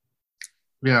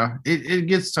 Yeah, it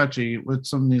gets touchy with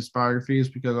some of these biographies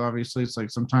because obviously it's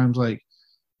like sometimes like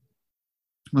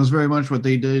it was very much what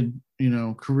they did,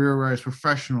 career-wise,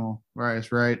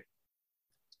 professional-wise, right?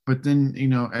 But then,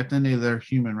 at the end of the day, they're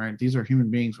human, right? These are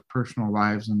human beings with personal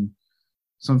lives, and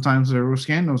sometimes there were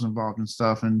scandals involved and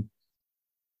stuff. And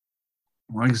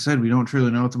like I said, we don't truly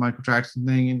know what the Michael Jackson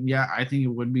thing. And yeah, I think it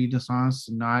would be dishonest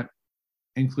to not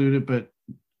include it. But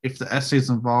if the essays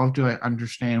involved, do I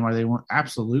understand why they want?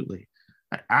 Absolutely.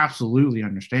 I absolutely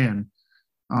understand.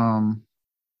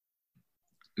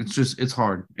 It's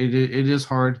hard. It is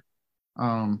hard.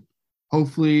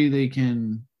 Hopefully they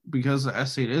can, because the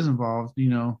essay is involved,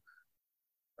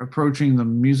 approaching the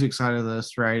music side of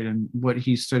this, right, and what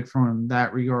he stood for in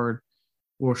that regard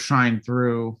will shine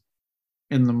through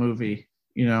in the movie,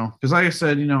 because like I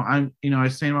said, I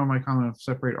stand by my comment of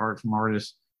separate art from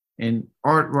artists, and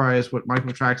art-wise, what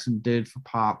Michael Jackson did for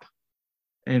pop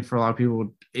and for a lot of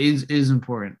people is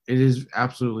important. It is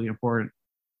absolutely important,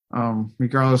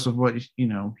 regardless of what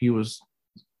he was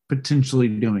potentially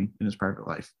doing in his private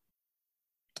life.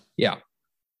 Yeah.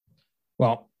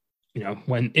 Well,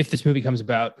 if this movie comes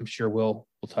about, I'm sure we'll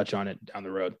touch on it down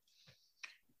the road.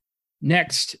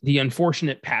 Next, the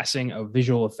unfortunate passing of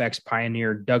visual effects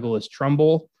pioneer Douglas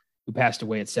Trumbull, who passed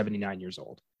away at 79 years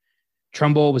old.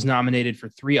 Trumbull was nominated for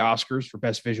 3 Oscars for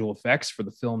Best Visual Effects for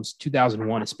the films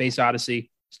 2001: A Space Odyssey,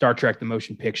 Star Trek: The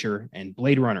Motion Picture, and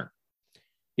Blade Runner.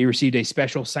 He received a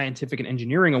Special Scientific and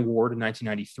Engineering Award in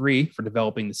 1993 for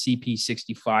developing the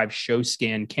CP65 show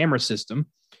scan camera system,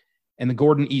 and the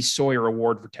Gordon E. Sawyer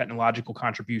Award for technological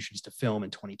contributions to film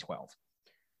in 2012.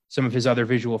 Some of his other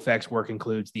visual effects work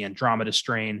includes The Andromeda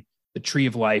Strain, The Tree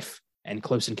of Life, and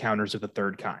Close Encounters of the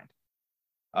Third Kind.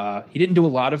 He didn't do a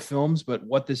lot of films, but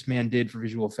what this man did for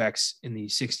visual effects in the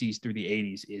 60s through the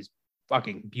 80s is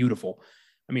fucking beautiful.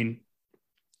 I mean,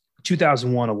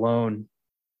 2001 alone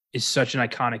is such an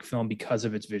iconic film because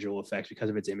of its visual effects, because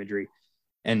of its imagery.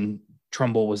 And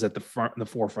Trumbull was at the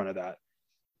forefront of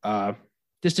that.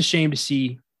 Just a shame to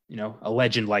see, a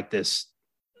legend like this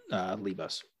leave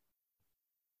us.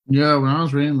 Yeah, when I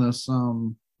was reading this,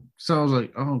 so I was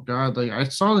like, oh God, like I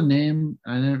saw the name,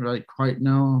 I didn't like quite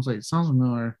know. I was like, it sounds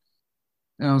familiar.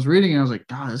 And I was reading, and I was like,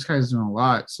 God, this guy's doing a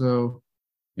lot. So,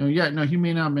 he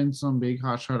may not have been some big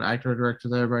hotshot actor or director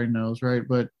that everybody knows, right?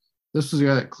 But this was a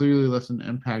guy that clearly left an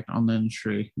impact on the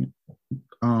industry.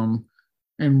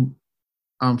 And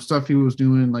stuff he was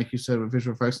doing, like you said, with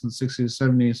visual effects in the 60s,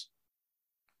 70s,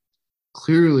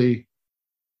 clearly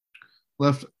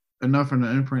left enough of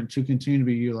an imprint to continue to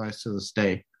be utilized to this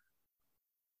day.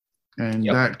 And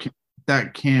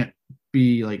that can't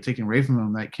be like taken away from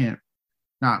him. That can't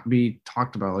not be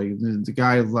talked about. Like the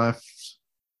guy left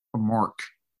a mark.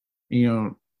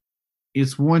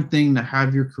 It's one thing to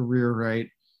have your career right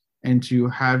and to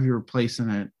have your place in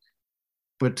it,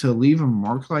 but to leave a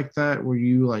mark like that where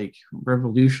you like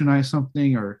revolutionize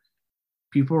something or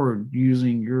people are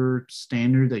using your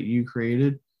standard that you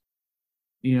created,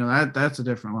 that's a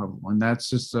different level, and that's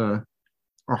just a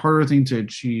harder thing to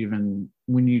achieve. And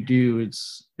when you do,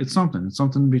 it's something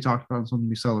to be talked about and something to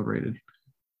be celebrated.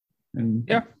 And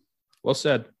yeah, well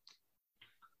said.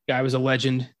 Guy was a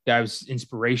legend. Guy was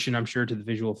inspiration, I'm sure, to the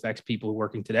visual effects people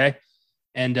working today.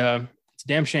 And it's a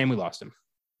damn shame we lost him.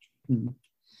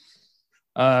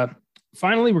 Mm-hmm.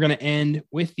 Finally, we're going to end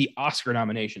with the Oscar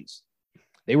nominations.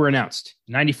 They were announced.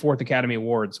 94th Academy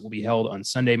Awards will be held on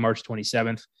Sunday, March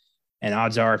 27th. And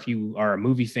odds are, if you are a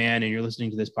movie fan and you're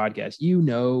listening to this podcast, you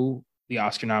know the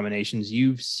Oscar nominations.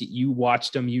 You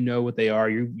watched them. You know what they are.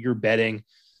 You're betting.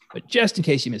 But just in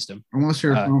case you missed them. Unless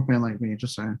you're a film fan like me,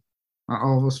 just saying.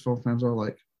 All of us film fans are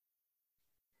like.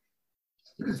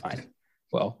 Fine.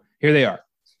 Well, here they are.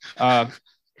 You're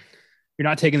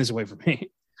not taking this away from me.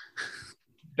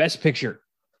 Best Picture.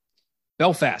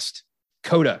 Belfast.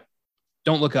 Coda.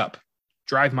 Don't Look Up.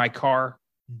 Drive My Car.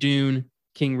 Dune.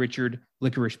 King Richard.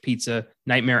 Licorice Pizza.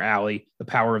 Nightmare Alley. The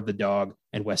Power of the Dog.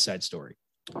 And West Side Story.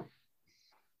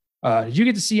 Did you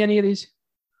get to see any of these?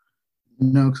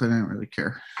 No, because I didn't really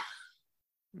care.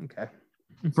 Okay.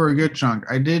 For a good chunk.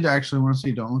 I did actually want to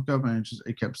see Don't Look Up, and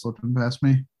it kept slipping past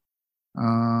me.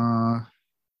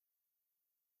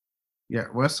 Yeah,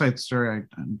 West Side Story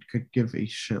I could give a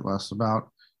shit less about.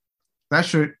 That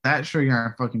sure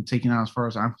got fucking taken out as far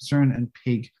as I'm concerned, and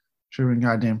Pig should have been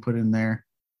goddamn put in there.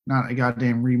 Not a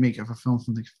goddamn remake of a film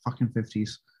from the fucking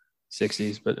 50s.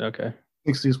 60s, but okay.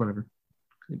 60s, whatever.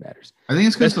 It matters. I think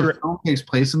it's because the film takes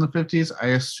place in the 50s. I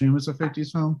assume it's a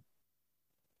 50s film.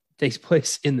 Takes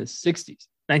place in the 60s.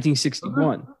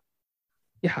 1961.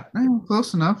 Yeah.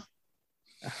 Close enough.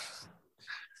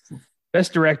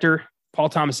 Best Director, Paul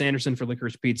Thomas Anderson for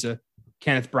Licorice Pizza,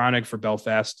 Kenneth Branagh for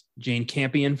Belfast, Jane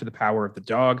Campion for The Power of the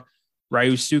Dog,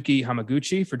 Ryusuke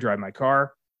Hamaguchi for Drive My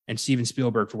Car, and Steven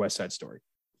Spielberg for West Side Story.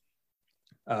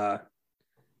 All right.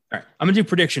 I'm going to do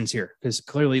predictions here because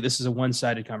clearly this is a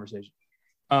one-sided conversation.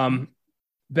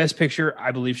 Best Picture,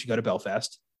 I believe, should go to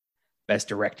Belfast. Best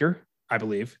Director, I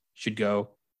believe, should go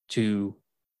to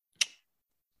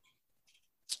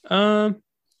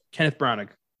Kenneth Branagh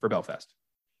for Belfast.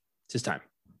 It's his time.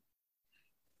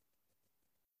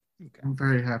 Okay. I'm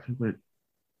very happy with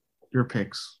your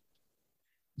picks.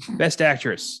 Best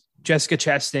Actress, Jessica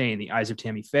Chastain, The Eyes of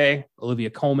Tammy Faye, Olivia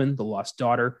Colman, The Lost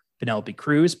Daughter, Penelope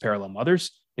Cruz, Parallel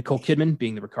Mothers, Nicole Kidman,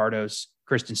 Being the Ricardos,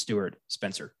 Kristen Stewart,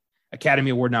 Spencer.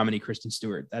 Academy Award nominee Kristen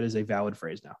Stewart. That is a valid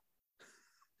phrase now.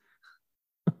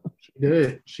 She did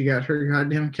it. She got her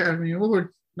goddamn Academy Award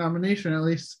nomination at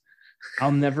least.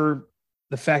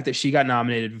 The fact that she got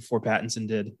nominated before Pattinson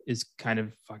did is kind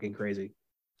of fucking crazy.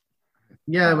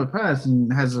 Yeah, but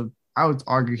Pattinson I would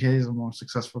argue he has a more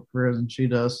successful career than she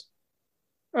does.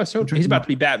 Oh, so he's about to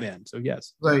be Batman. So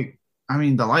yes. Like, I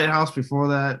mean, The Lighthouse before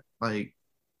that, like,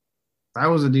 that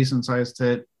was a decent sized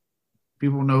hit.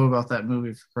 People know about that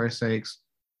movie for Christ's sakes.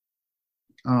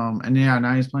 And yeah,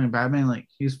 now he's playing Batman. Like,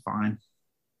 he's fine.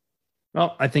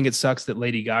 Well, I think it sucks that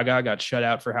Lady Gaga got shut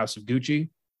out for House of Gucci.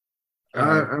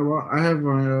 I have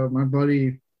my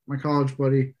buddy, my college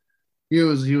buddy. He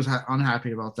was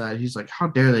unhappy about that. He's like, how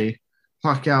dare they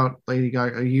pluck out Lady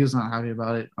Gaga? He was not happy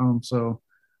about it. So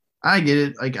I get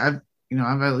it. Like I've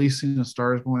at least seen the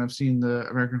Stars Born. I've seen the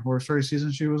American Horror Story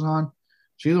season she was on.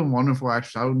 She's a wonderful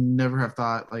actress. I would never have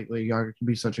thought like Lady Gaga could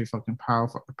be such a fucking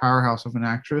powerhouse of an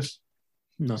actress.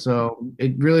 No. So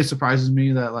it really surprises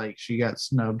me that like she got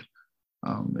snubbed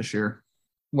this year.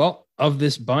 Well, of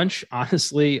this bunch,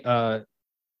 honestly,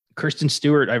 Kristen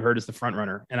Stewart, I've heard, is the front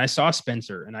runner. And I saw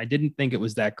Spencer, and I didn't think it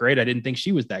was that great. I didn't think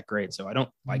she was that great, so I don't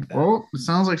like that. Well, it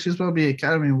sounds like she's supposed to be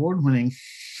Academy Award winner,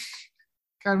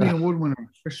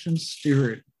 Kristen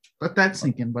Stewart. Let that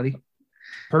sink in, buddy.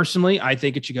 Personally, I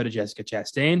think it should go to Jessica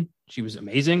Chastain. She was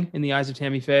amazing in the eyes of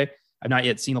Tammy Faye. I've not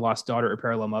yet seen The Lost Daughter or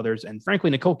Parallel Mothers, and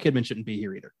frankly, Nicole Kidman shouldn't be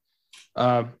here either.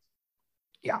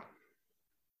 Yeah.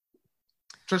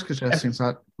 Jessica Chastain's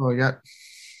not all I got.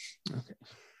 Okay.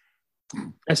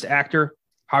 Best actor,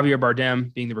 Javier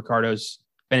Bardem, being the Ricardos,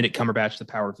 Benedict Cumberbatch, The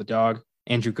Power of the Dog,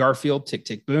 Andrew Garfield, Tick,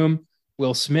 Tick, Boom,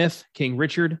 Will Smith, King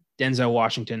Richard, Denzel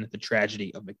Washington, The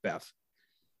Tragedy of Macbeth.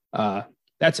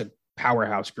 That's a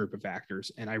powerhouse group of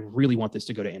actors, and I really want this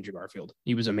to go to Andrew Garfield.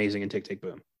 He was amazing in Tick, Tick,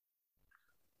 Boom.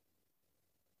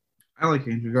 I like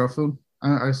Andrew Garfield.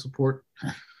 I support.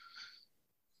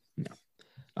 No.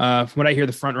 From what I hear,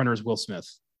 the front runner is Will Smith,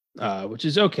 which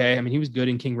is okay. I mean, he was good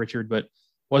in King Richard, but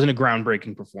wasn't a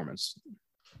groundbreaking performance.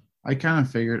 I kind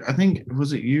of figured. I think it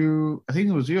was you. I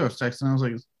was you. I was texting. I was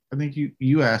like, I think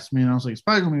you asked me, and I was like, it's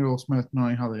probably gonna be Will Smith,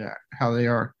 knowing how they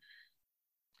are.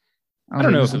 I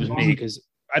don't know if it was me because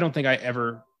I don't think I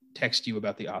ever text you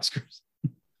about the Oscars.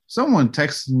 Someone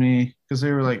texted me because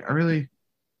they were like, I really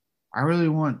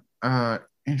want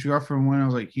Andrew Garfield to win. I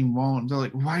was like, he won't. They're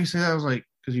like, why you say that? I was like,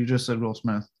 because you just said Will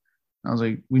Smith. I was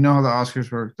like, we know how the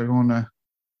Oscars work. They're going to.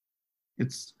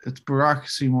 It's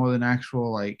bureaucracy more than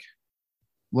actual like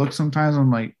look. Sometimes I'm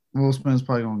like, Will Smith's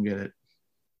probably gonna get it.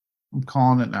 I'm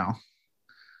calling it now.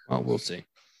 Well, we'll see.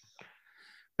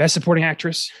 Best Supporting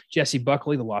Actress, Jessie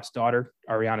Buckley, The Lost Daughter,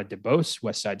 Ariana DeBose,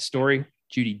 West Side Story,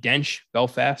 Judi Dench,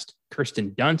 Belfast,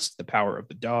 Kirsten Dunst, The Power of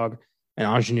the Dog, and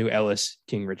Ingenue Ellis,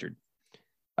 King Richard.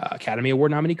 Academy Award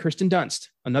nominee Kirsten Dunst,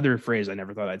 another phrase I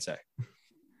never thought I'd say.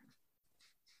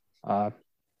 Yeah,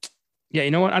 you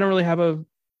know what? I don't really have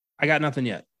I got nothing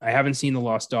yet. I haven't seen The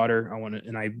Lost Daughter.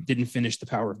 And I didn't finish The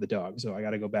Power of the Dog. So I got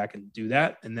to go back and do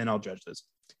that. And then I'll judge this.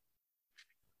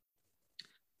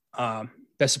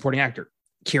 Best Supporting Actor,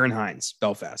 Kieran Hines,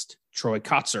 Belfast, Troy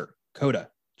Kotzer, Coda,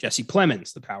 Jesse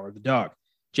Plemons, The Power of the Dog,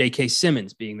 J.K.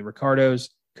 Simmons, being the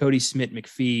Ricardos, Cody Smith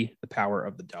McPhee, The Power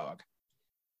of the Dog.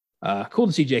 Cool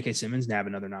to see J.K. Simmons nab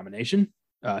another nomination.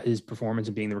 His performance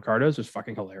in Being the Ricardos was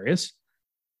fucking hilarious.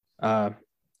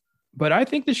 But I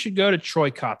think this should go to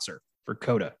Troy Kotzer for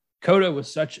Coda. Coda was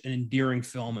such an endearing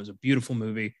film. It was a beautiful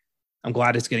movie. I'm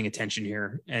glad it's getting attention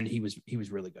here, and he was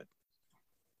really good.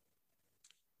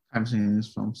 I haven't seen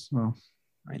these films, so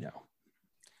I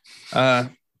know.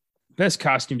 Best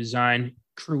costume design,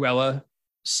 Cruella,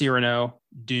 Cyrano,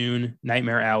 Dune,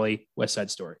 Nightmare Alley, West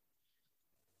Side Story.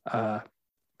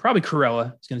 Probably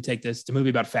Cruella is going to take this. It's a movie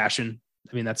about fashion.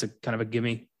 I mean, that's a kind of a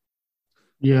gimme.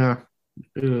 Yeah,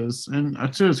 it is. And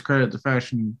to its credit, the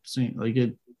fashion scene, like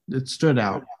it stood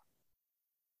out.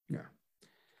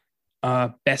 Yeah.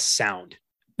 Best sound,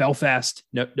 Belfast,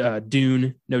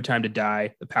 Dune, No Time to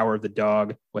Die, The Power of the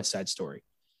Dog, West Side Story.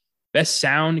 Best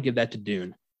sound, give that to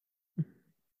Dune.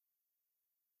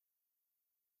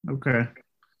 Okay.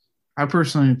 I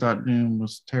personally thought Dune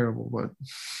was terrible, but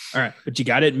all right, but you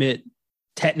got to admit,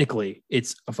 technically,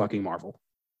 it's a fucking marvel.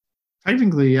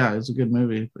 Technically, yeah, it's a good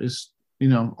movie. It's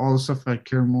all the stuff I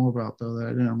care more about though that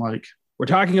I didn't like. We're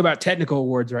talking about technical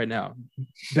awards right now.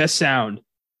 Best sound,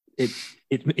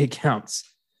 it counts.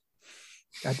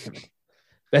 God damn it.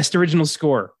 Best original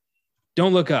score,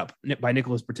 Don't Look Up by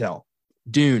Nicholas Britell,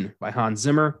 Dune by Hans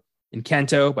Zimmer,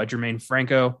 Encanto by Jermaine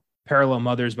Franco, Parallel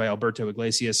Mothers by Alberto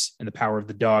Iglesias, and The Power of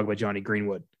the Dog by Johnny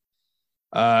Greenwood.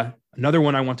 Another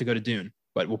one I want to go to Dune,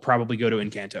 but we'll probably go to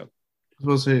Encanto. I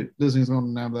was supposed to say Disney's going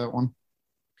to nab that one.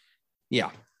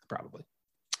 Yeah, probably.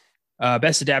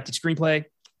 Best Adapted Screenplay,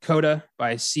 Coda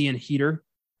by Cian Heater,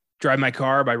 Drive My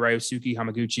Car by Ryosuke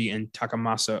Hamaguchi and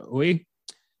Takamasa Oi,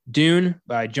 Dune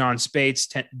by John Spates,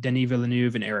 Denis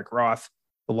Villeneuve, and Eric Roth,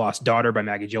 The Lost Daughter by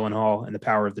Maggie Gyllenhaal, and The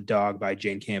Power of the Dog by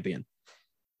Jane Campion.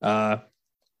 Got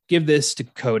give this to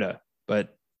Coda,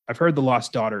 but I've heard The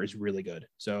Lost Daughter is really good.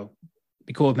 So it'd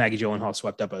be cool if Maggie Gyllenhaal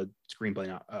swept up a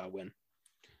screenplay win.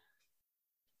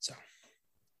 So,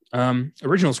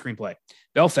 original screenplay: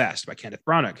 Belfast by Kenneth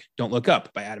Branagh, Don't Look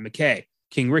Up by Adam McKay,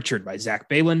 King Richard by Zach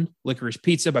Balin, Licorice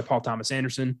Pizza by Paul Thomas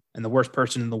Anderson, and The Worst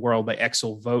Person in the World by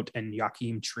Axel Vogt and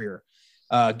Joachim Trier.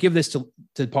 Give this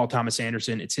to Paul Thomas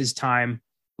Anderson. It's his time.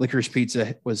 Licorice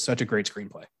Pizza was such a great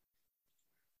screenplay.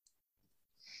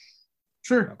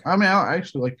 Sure. Okay. I mean, I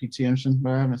actually like P.T. Anderson,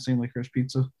 but I haven't seen Licorice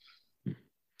Pizza.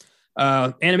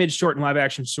 Animated short and live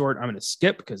action short, I'm going to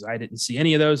skip because I didn't see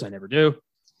any of those. I never do.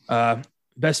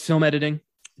 Best film editing: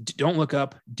 Don't Look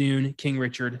Up, Dune, King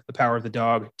Richard, The Power of the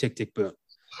Dog, Tick, Tick, Boom.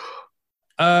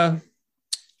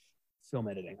 Film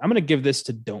editing. I'm going to give this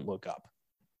to Don't Look Up.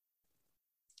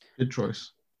 Good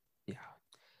choice. Yeah.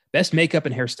 Best makeup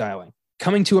and hairstyling: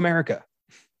 Coming to America.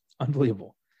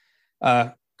 Unbelievable.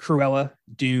 Cruella,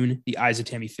 Dune, The Eyes of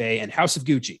Tammy Faye, and House of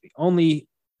Gucci. The only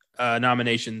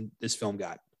nomination this film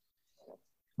got.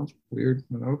 That's weird,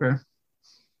 but okay.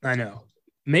 I know.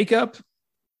 Makeup.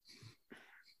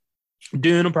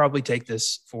 Dune will probably take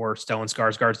this for Stellan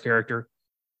Skarsgård's character.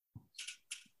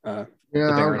 I'll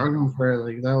go for it.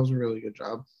 Like, that was a really good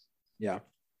job. Yeah.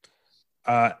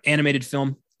 Animated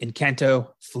film: Encanto,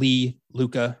 Flea,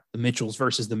 Luca, The Mitchells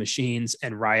versus the Machines,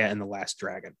 and Raya and the Last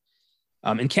Dragon.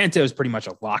 Encanto is pretty much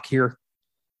a lock here,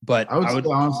 but I would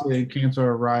honestly Encanto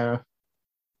or Raya.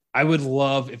 I would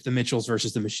love if The Mitchells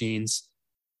versus the Machines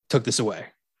took this away.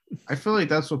 I feel like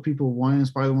that's what people want.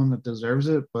 It's probably the one that deserves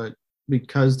it, but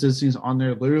because Disney's on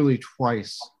there literally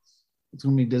twice, it's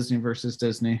going to be Disney versus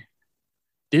Disney.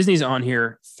 Disney's on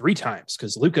here 3 times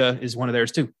because Luca is one of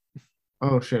theirs too.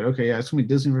 Oh, shit. Okay, yeah, it's going to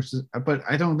be Disney versus... But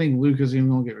I don't think Luca's even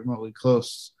going to get remotely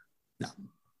close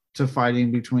to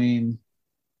fighting between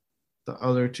the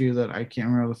other two that I can't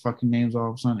remember the fucking names all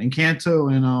of a sudden.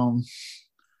 Encanto and...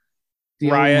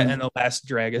 Raya and the Last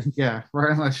Dragon. Yeah,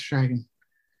 Raya and the Last Dragon.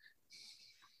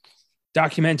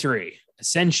 Documentary: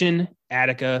 Ascension,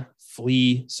 Attica,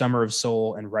 Flea, Summer of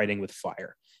Soul, and Writing with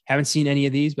Fire. Haven't seen any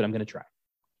of these, but I'm going to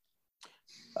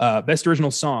try. Best original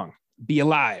song: Be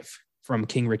Alive from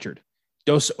King Richard,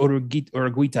 Dos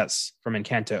Oruguitas from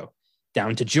Encanto,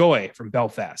 Down to Joy from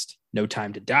Belfast, No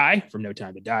Time to Die from No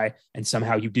Time to Die, and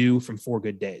Somehow You Do from 4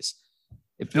 Good Days.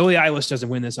 If Billie Eilish doesn't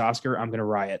win this Oscar, I'm going to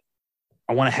riot.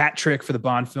 I want a hat trick for the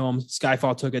Bond film.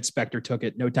 Skyfall took it. Spectre took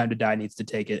it. No Time to Die needs to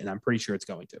take it, and I'm pretty sure it's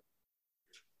going to.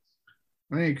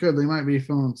 I mean, it could. They might be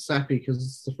feeling sappy because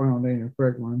it's the final day of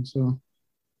Greg one. So,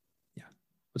 yeah,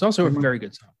 it's also a very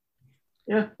good song.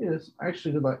 Yeah, it is. I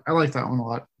actually did I like that one a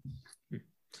lot.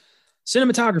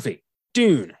 Cinematography: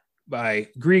 Dune by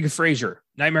Grieg Fraser,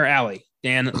 Nightmare Alley,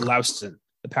 Dan Laustsen,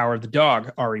 The Power of the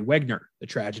Dog, Ari Wegner, The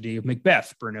Tragedy of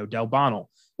Macbeth, Bruno Del Bonnell,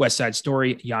 West Side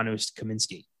Story, Janusz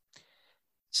Kaminski.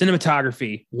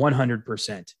 Cinematography,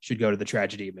 100% should go to The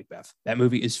Tragedy of Macbeth. That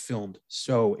movie is filmed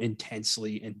so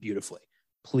intensely and beautifully.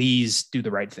 Please do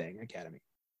the right thing, Academy.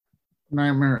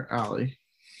 Nightmare Alley.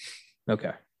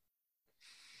 Okay.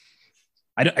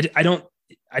 I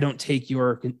don't take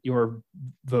your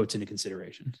votes into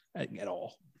consideration at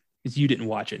all because you didn't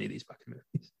watch any of these fucking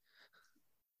movies.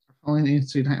 I only need to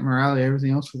see Nightmare Alley.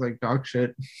 Everything else was like dog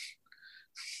shit.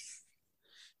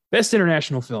 Best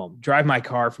international film: Drive My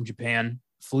Car from Japan,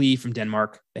 Flea from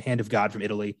Denmark, The Hand of God from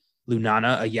Italy,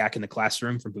 Lunana, A Yak in the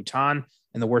Classroom from Bhutan,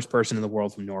 and The Worst Person in the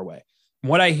World from Norway. From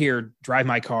what I hear, Drive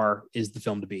My Car is the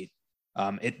film to beat.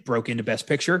 It broke into Best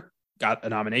Picture, got a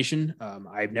nomination.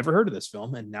 I've never heard of this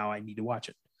film, and now I need to watch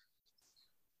it.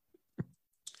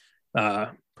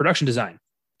 Production design: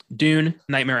 Dune,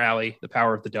 Nightmare Alley, The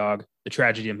Power of the Dog, The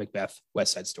Tragedy of Macbeth,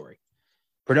 West Side Story.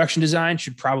 Production design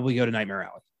should probably go to Nightmare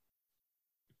Alley.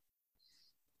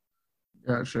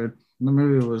 Yeah, it should. The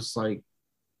movie was like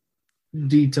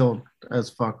detailed as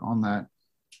fuck on that.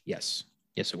 Yes,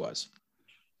 it was.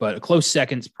 But a close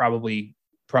second's probably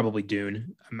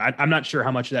Dune. I'm not sure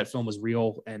how much of that film was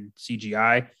real and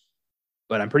CGI,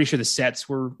 but I'm pretty sure the sets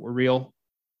were real.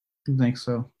 I think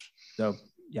so. So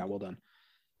yeah, well done.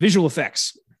 Visual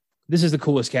effects. This is the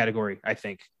coolest category, I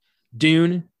think.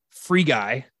 Dune, Free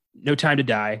Guy, No Time to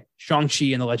Die, Shang-Chi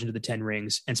and the Legend of the Ten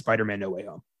Rings, and Spider-Man: No Way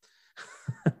Home.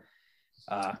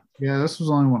 Yeah, this was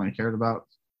the only one I cared about.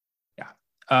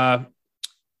 Yeah.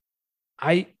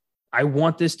 I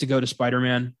want this to go to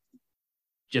Spider-Man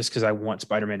just because I want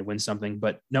Spider-Man to win something,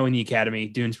 but knowing the Academy,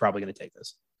 Dune's probably going to take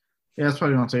this. Yeah, that's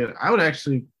probably going to take it. I would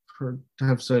actually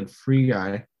have said Free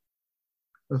Guy.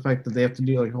 The fact that they have to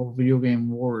do like a whole video game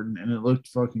award and it looked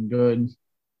fucking good.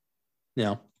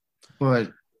 Yeah.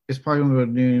 But it's probably going to go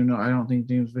to Dune. No, I don't think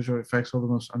Dune's visual effects are the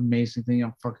most amazing thing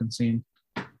I've fucking seen.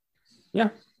 Yeah,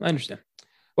 I understand.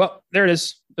 Well, there it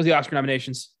is. Those are the Oscar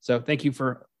nominations. So thank you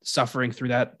for suffering through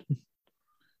that.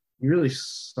 You really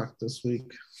sucked this week.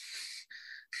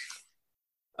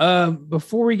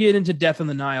 Before we get into Death on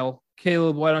the Nile,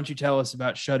 Caleb, why don't you tell us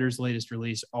about Shudder's latest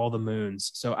release, All the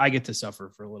Moons? So I get to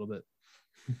suffer for a little bit.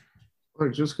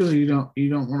 Look, just because you don't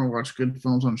want to watch good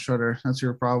films on Shudder, that's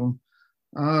your problem.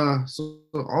 So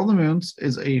All the Moons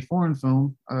is a foreign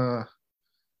film. I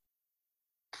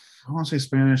want to say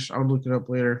Spanish. I'll look it up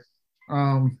later.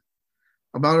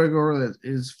 About a girl that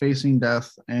is facing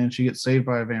death and she gets saved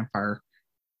by a vampire.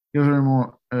 Gives her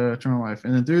more eternal life,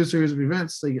 and then through a series of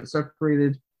events, they get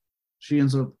separated. She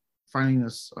ends up finding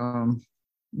this human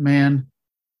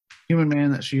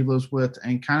man that she lives with,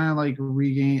 and kind of like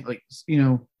regain, like,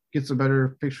 gets a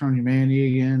better picture on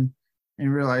humanity again,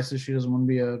 and realizes she doesn't want to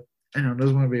be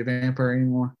a vampire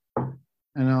anymore.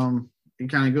 And it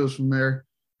kind of goes from there.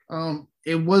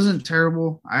 It wasn't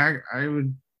terrible. I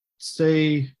would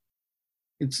say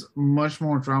it's much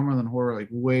more drama than horror, like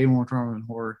way more drama than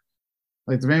horror.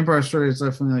 Like the vampire story is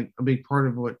definitely like a big part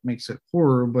of what makes it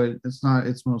horror, but it's not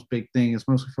its most big thing. It's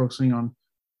mostly focusing on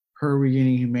her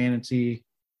regaining humanity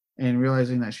and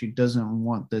realizing that she doesn't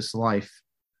want this life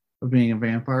of being a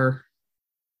vampire.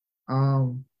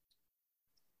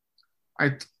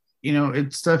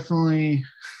 It's definitely,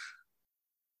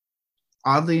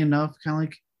 oddly enough, kind of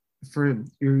like for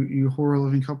you horror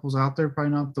living couples out there,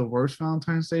 probably not the worst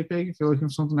Valentine's Day pick if you're looking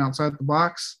for something outside the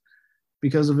box,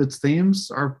 because of its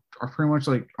themes are pretty much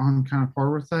like on kind of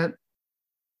par with that.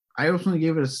 I ultimately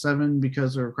gave it a 7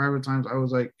 because there were quite a times I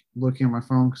was like looking at my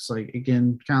phone because, like,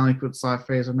 again, kind of like with Slap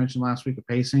Face I mentioned last week, a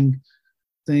pacing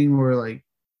thing where, like,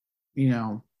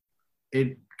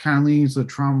 it kind of leans to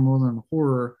trauma more than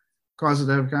horror, causes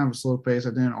it to have kind of a slow pace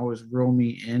that didn't always reel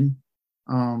me in.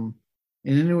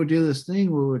 And then it would do this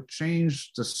thing where it would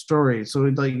change the story. So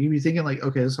it'd, like, you'd be thinking like,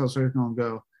 okay, this is how the story's going to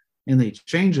go, and they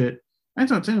change it. 9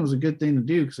 out of 10 was a good thing to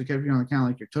do because it kept you on kind of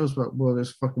like your toes about where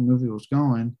this fucking movie was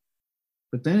going.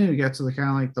 But then it got to the kind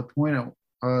of like the point of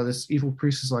this evil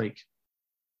priest is like,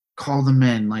 call the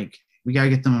men, like, we gotta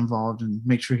get them involved and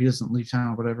make sure he doesn't leave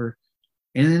town or whatever.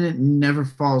 And then it never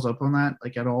follows up on that,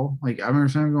 like, at all. Like, I remember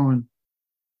someone going,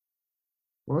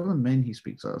 what are the men he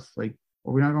speaks of? Like,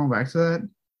 are we not going back to that?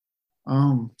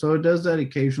 So it does that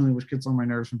occasionally, which gets on my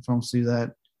nerves when films do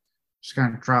that. Just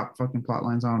kind of drop fucking plot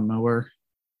lines out of nowhere.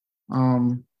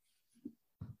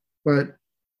 But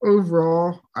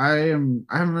overall, I haven't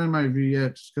read my review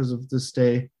yet just because of this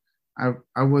day.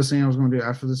 I was saying I was going to do it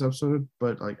after this episode,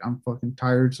 but like I'm fucking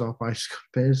tired, so I'll probably just go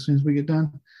to bed as soon as we get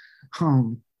done.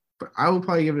 But I will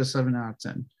probably give it a 7 out of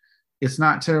 10. It's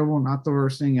not terrible, not the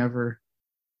worst thing ever,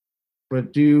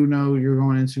 but do know you're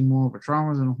going into more of a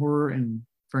trauma than horror and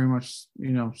very much,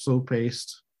 slow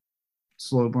paced,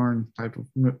 slow burn type of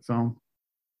film.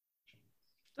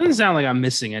 Doesn't sound like I'm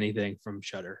missing anything from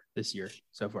Shudder this year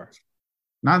so far.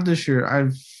 Not this year.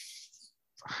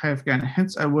 I've gotten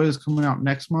hints at what is coming out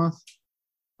next month.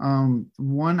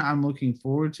 One I'm looking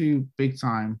forward to big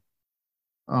time.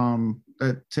 I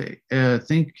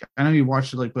think I know you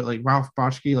watched it, but Ralph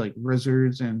Bakshi, like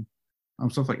Wizards and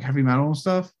stuff like heavy metal and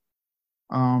stuff.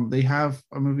 They have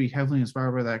a movie heavily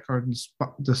inspired by that card,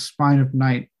 The Spine of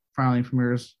Night, finally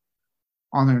premieres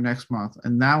on their next month,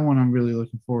 and that one I'm really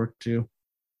looking forward to.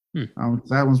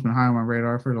 That one's been high on my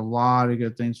radar. I've heard a lot of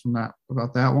good things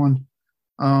about that one.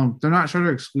 They're not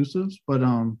Shudder exclusives, but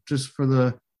just for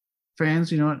the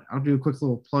fans, you know what? I'll do a quick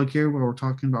little plug here while we're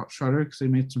talking about Shudder because they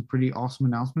made some pretty awesome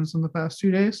announcements in the past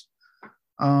 2 days.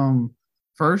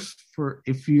 First, for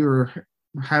if you're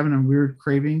having a weird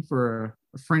craving for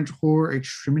a French horror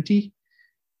extremity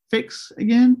fix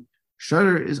again,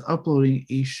 Shudder is uploading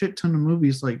a shit ton of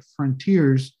movies like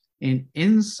Frontiers and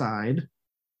Inside.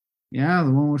 Yeah,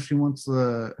 the one where she wants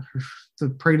the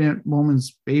pregnant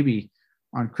woman's baby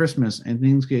on Christmas and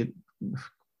things get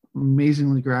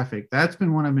amazingly graphic. That's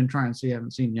been one I've been trying to see, I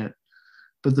haven't seen yet.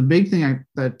 But the big thing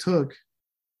that took,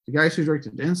 the guys who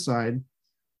directed Inside,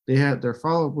 they had their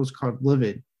follow-up was called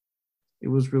Livid. It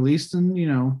was released in,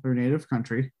 their native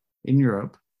country in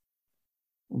Europe.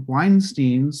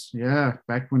 Weinstein's,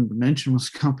 back when Dimension was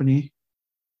a company,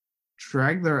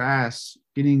 dragged their ass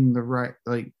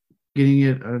getting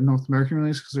it a North American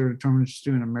release because they were determined to just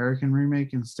do an American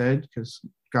remake instead because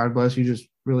God bless you, just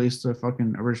released a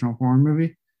fucking original porn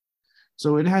movie.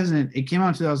 So it came out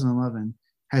in 2011,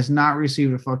 has not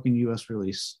received a fucking US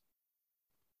release.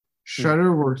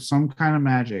 Shudder worked some kind of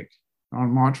magic.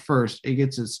 On March 1st, it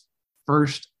gets its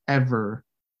first ever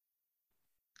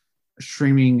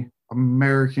streaming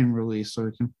American release, so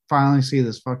we can finally see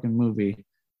this fucking movie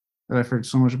that I've heard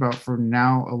so much about for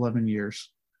now 11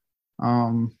 years.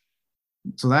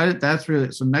 So that's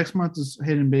really so. Next month is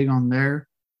hitting big on there.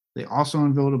 They also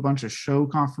unveiled a bunch of show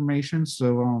confirmations.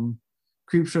 So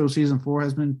Creep Show season 4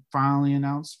 has been finally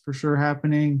announced for sure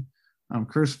happening.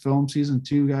 Cursed Film season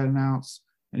 2 got announced.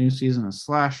 A new season of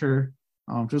Slasher,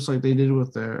 just like they did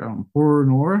with their horror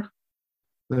noir,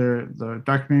 the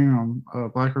documentary on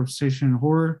Black representation in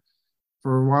horror.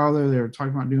 For a while there, they were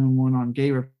talking about doing one on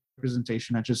gay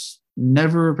representation that just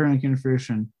never apparently came to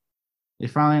fruition. They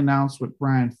finally announced with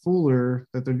Brian Fuller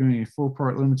that they're doing a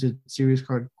 4-part limited series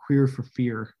called Queer for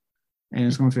Fear, and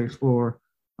it's going to explore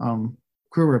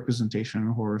queer representation in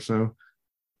horror. So,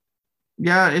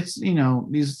 yeah, it's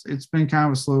it's been kind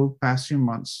of a slow past few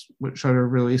months with Shudder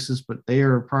releases, but they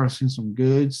are processing some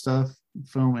good stuff,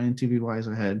 film and TV wise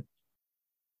ahead.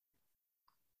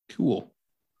 Cool.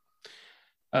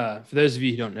 For those of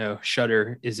you who don't know,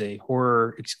 Shudder is a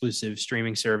horror exclusive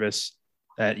streaming service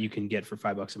that you can get for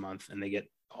 $5 a month, and they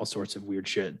get all sorts of weird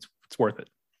shit. It's worth it.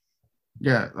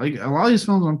 Yeah, like a lot of these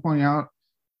films I'm pointing out,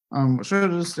 Shudder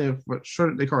does they have what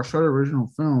they call Shudder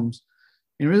original films,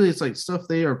 and really it's like stuff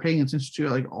they are paying attention to,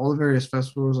 like all the various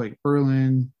festivals, like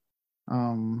Berlin,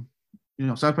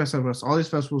 South by Southwest, all these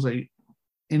festivals like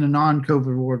in a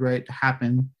non-COVID world, right,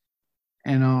 happen,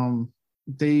 and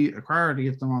they acquire to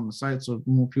get them on the site so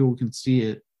more people can see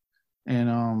it.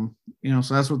 And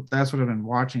so that's what I've been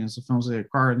watching is the films they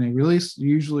acquire, and they release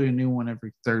usually a new one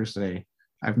every Thursday.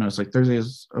 I've noticed like Thursday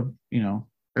is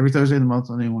every Thursday of the month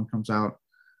a new one comes out.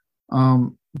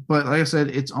 But like I said,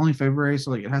 it's only February,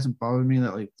 so like it hasn't bothered me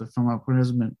that like the film output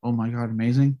hasn't been oh my god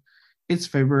amazing. It's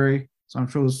February, so I'm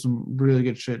sure there's some really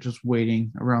good shit just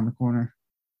waiting around the corner.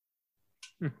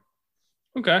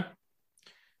 Okay.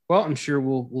 Well, I'm sure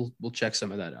we'll check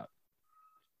some of that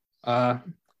out.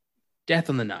 Death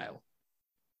on the Nile.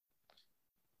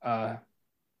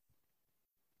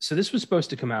 So this was supposed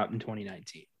to come out in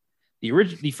 2019.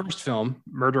 The first film,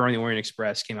 Murder on the Orient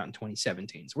Express, came out in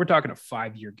 2017. So we're talking a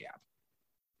 5-year gap,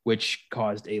 which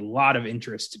caused a lot of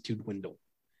interest to dwindle.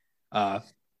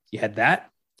 You had that.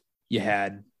 You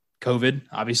had COVID,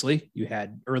 obviously. You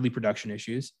had early production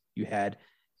issues. You had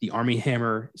the Armie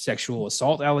Hammer sexual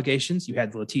assault allegations. You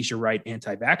had the Letitia Wright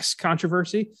anti-vax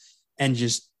controversy. And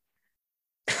just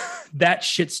that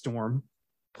shitstorm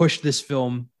pushed this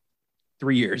film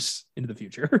 3 years into the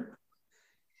future.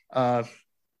 And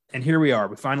here we are.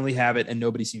 We finally have it, and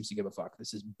nobody seems to give a fuck.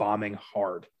 This is bombing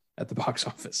hard at the box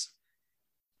office.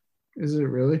 Is it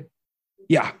really?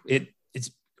 Yeah,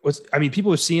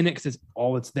 people are seeing it because it's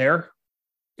all that's there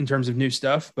in terms of new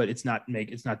stuff, but it's not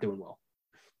doing well.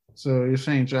 So you're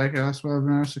saying Jackass will have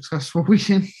been a successful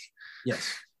weekend?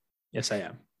 Yes, I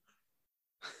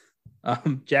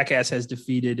am. Jackass has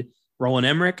defeated Roland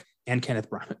Emmerich and Kenneth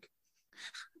Branagh.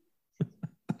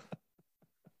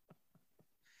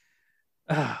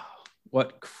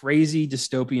 What crazy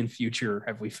dystopian future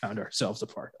have we found ourselves a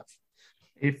part of?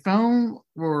 A film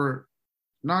where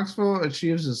Knoxville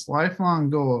achieves its lifelong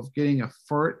goal of getting a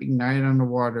fart ignited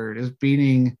underwater is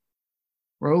beating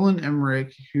Roland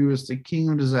Emmerich, who is the king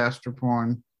of disaster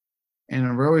porn and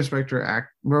a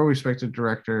well-respected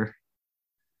director,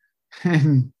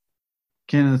 and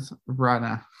Kenneth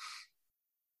Branagh.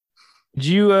 Did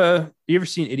you ever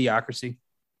seen Idiocracy?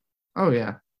 Oh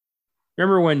yeah.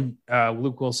 Remember when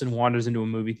Luke Wilson wanders into a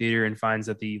movie theater and finds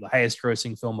that the highest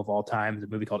grossing film of all time is a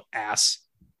movie called Ass?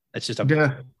 That's just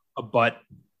a butt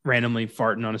randomly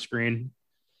farting on a screen.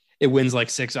 It wins like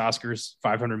 6 Oscars,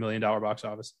 $500 million box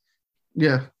office.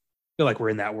 Yeah. I feel like we're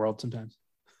in that world sometimes.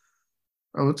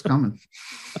 Oh, it's coming.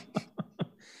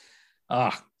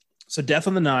 So Death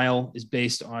on the Nile is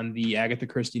based on the Agatha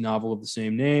Christie novel of the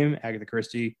same name. Agatha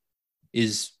Christie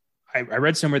is, I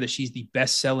read somewhere that she's the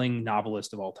best-selling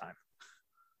novelist of all time.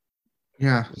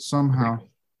 Yeah, somehow.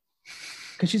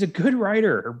 Because she's a good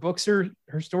writer.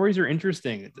 Her stories are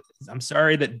interesting. I'm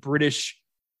sorry that British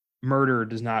murder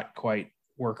does not quite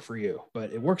work for you,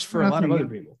 but it works for a lot of other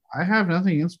people. I have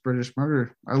nothing against British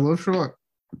murder. I love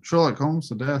Sherlock Holmes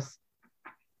to death.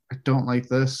 I don't like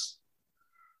this.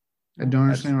 I don't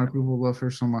understand why people love her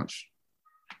so much.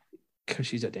 Because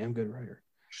she's a damn good writer.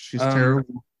 She's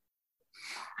terrible.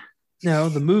 No,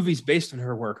 the movies based on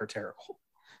her work are terrible.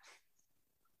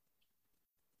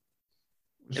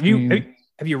 Have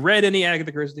you read any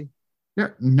Agatha Christie? Yeah,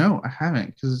 no, I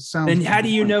haven't, because it sounds. Then how do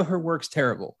you know her work's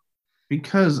terrible?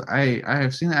 Because I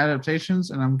have seen the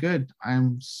adaptations and I'm good.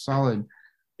 I'm solid.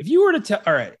 If you were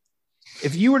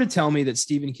to tell me that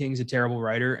Stephen King's a terrible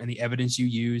writer and the evidence you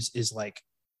use is like,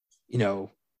 the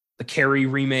Carrie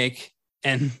remake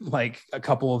and like a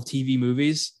couple of TV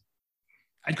movies,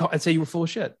 I'd say you were full of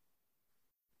shit.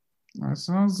 That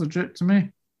sounds legit to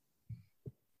me.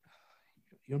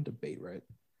 You don't debate, right?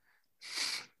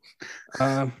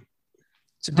 So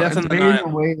No, Death it's on the made in Nile. a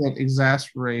way that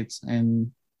exasperates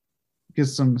and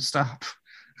gets them to stop.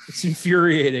 It's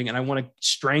infuriating, and I want to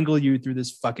strangle you through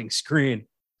this fucking screen.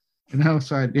 You know,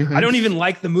 so I do it. I don't even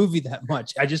like the movie that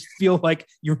much. I just feel like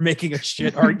you're making a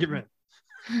shit argument.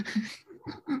 I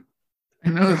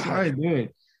know that's why I do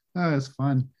it. Oh, it's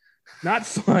fun. Not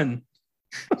fun.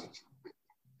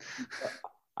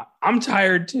 I'm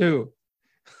tired too.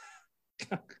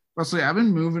 Honestly, I've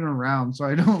been moving around, so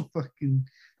I don't fucking.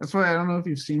 That's why I don't know if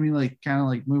you've seen me like kind of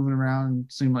like moving around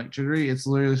and seem like jittery. It's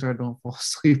literally so I don't fall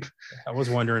asleep. I was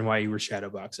wondering why you were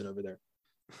shadowboxing over there.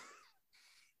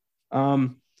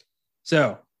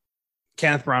 So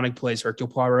Kenneth Branagh plays Hercule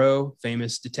Poirot,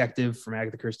 famous detective from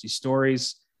Agatha Christie's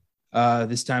stories.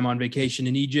 This time on vacation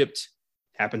in Egypt,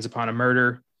 happens upon a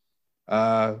murder.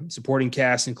 Supporting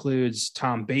cast includes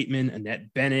Tom Bateman,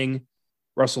 Annette Bening,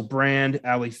 Russell Brand,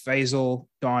 Ali Faisal,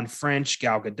 Dawn French,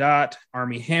 Gal Gadot,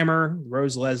 Armie Hammer,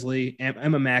 Rose Leslie,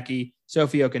 Emma Mackey,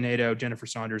 Sophie Okonedo, Jennifer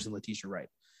Saunders, and Letitia Wright.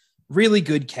 Really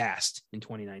good cast in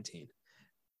 2019.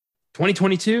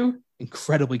 2022,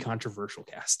 incredibly controversial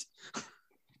cast.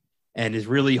 And is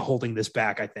really holding this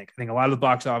back, I think. I think a lot of the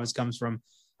box office comes from,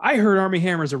 I heard Armie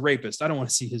Hammer's a rapist. I don't want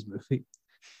to see his movie.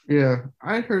 Yeah,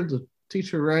 I heard the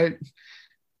teacher right.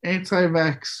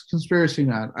 Anti-vax conspiracy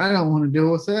nut. I don't want to deal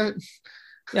with that.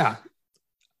 Yeah.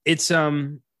 It's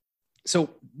so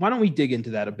why don't we dig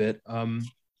into that a bit?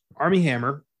 Armie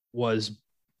Hammer was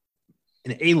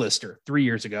an A-lister 3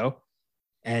 years ago,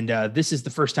 and this is the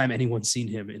first time anyone's seen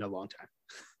him in a long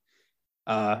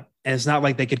time. And it's not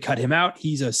like they could cut him out.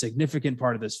 He's a significant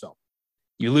part of this film.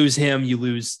 You lose him, you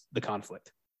lose the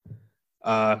conflict.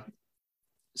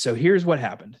 So here's what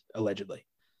happened, allegedly.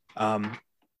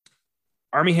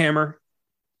 Armie Hammer,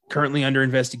 currently under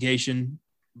investigation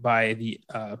by the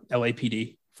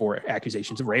LAPD for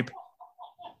accusations of rape.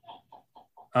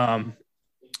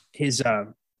 His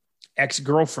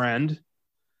ex-girlfriend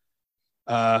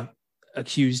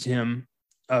accused him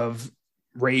of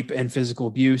rape and physical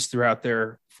abuse throughout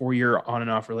their 4-year on and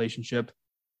off relationship.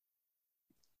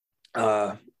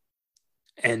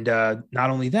 And not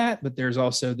only that, but there's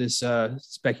also this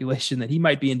speculation that he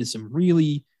might be into some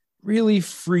really, really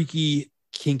freaky,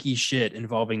 kinky shit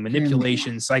involving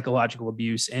manipulation, psychological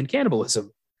abuse, and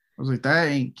cannibalism. I was like, that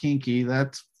ain't kinky.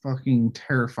 That's fucking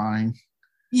terrifying.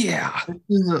 Yeah. This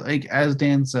is like, as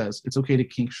Dan says, it's okay to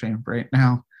kink shame right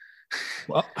now.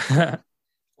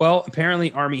 Well,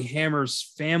 apparently Armie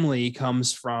Hammer's family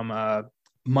comes from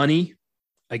money.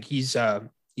 Like he's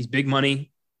big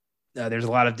money. There's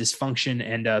a lot of dysfunction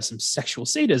and some sexual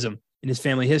sadism in his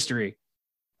family history.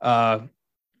 So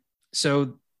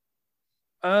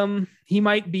he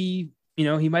might be,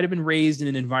 he might have been raised in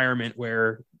an environment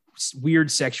where weird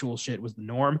sexual shit was the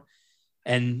norm.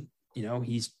 And,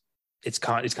 it's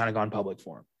kind of gone public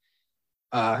for him.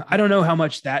 I don't know how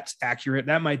much that's accurate.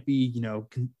 That might be,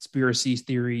 conspiracy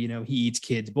theory, he eats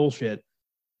kids bullshit,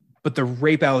 but the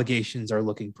rape allegations are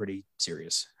looking pretty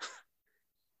serious.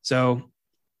 So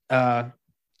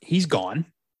he's gone.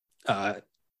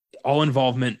 All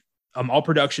involvement, all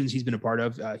productions he's been a part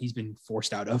of, he's been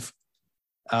forced out of.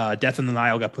 Death on the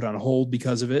Nile got put on hold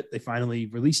because of it. They finally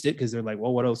released it because they're like,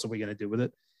 well, what else are we going to do with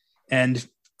it? And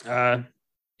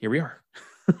here we are.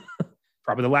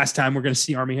 Probably the last time we're going to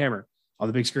see Armie Hammer on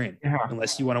the big screen,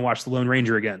 unless you want to watch The Lone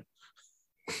Ranger again.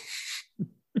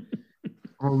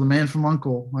 Or The Man from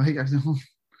U.N.C.L.E. I know.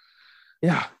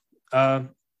 Yeah.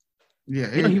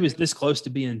 Yeah. He was this close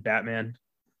to being Batman.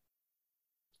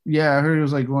 Yeah, I heard he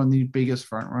was like one of the biggest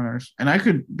front runners. And I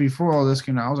could, before all this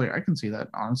came out, I was like, I can see that,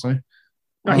 honestly.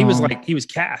 No, he was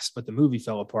cast, but the movie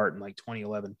fell apart in like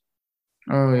 2011.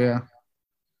 Oh yeah.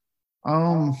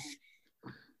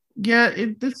 Yeah,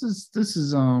 this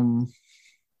is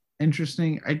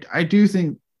interesting. I do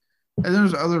think, and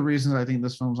there's other reasons I think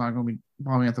this film's not going to be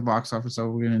bombing at the box office that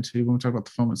we'll get into when we talk about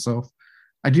the film itself.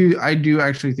 I do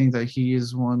actually think that he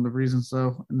is one of the reasons,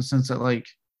 though, in the sense that, like,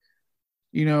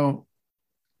 in an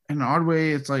odd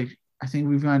way, it's like I think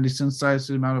we've gotten desensitized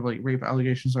to the amount of like rape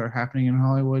allegations that are happening in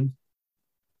Hollywood,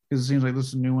 because it seems like this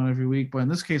is a new one every week. But in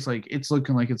this case, like, it's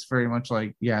looking like it's very much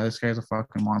like, yeah, this guy's a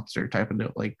fucking monster type of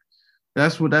deal. Like,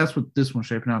 that's what this one's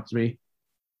shaping out to be.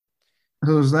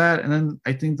 So there's that, and then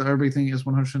I think the other big thing is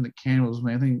 100% the cannibalism.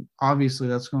 I think obviously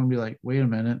that's going to be like, wait a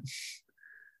minute.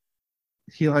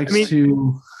 He likes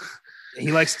to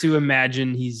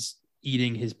imagine he's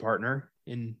eating his partner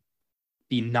in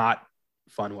the not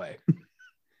fun way.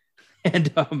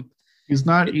 And he's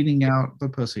not eating out the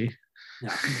pussy.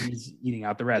 No, he's eating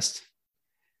out the rest.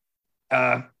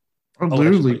 Or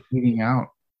literally eating out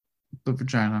the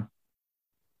vagina.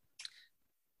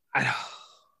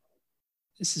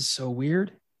 this is so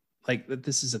weird. Like that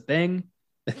this is a thing,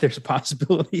 that there's a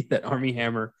possibility that Armie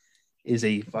Hammer is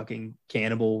a fucking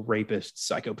cannibal, rapist,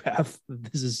 psychopath.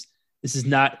 This is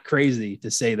not crazy to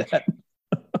say that.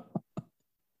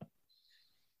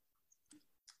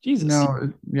 Jesus.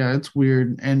 No, yeah, it's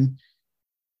weird. And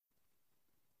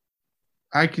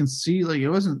I can see, like, it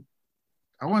wasn't,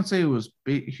 I wouldn't say it was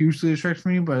hugely distracting for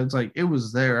me, but it's like, it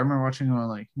was there. I remember watching it,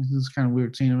 like, this is kind of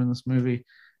weird seeing him in this movie.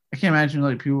 I can't imagine,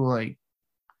 like, people, like,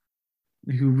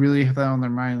 who really have that on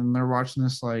their mind and they're watching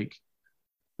this, like,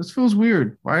 this feels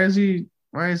weird. Why is he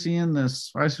in this?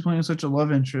 Why is he playing such a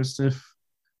love interest if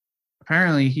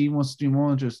apparently he wants to do more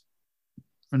than just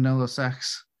vanilla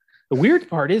sex? The weird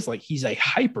part is, like, he's a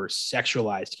hyper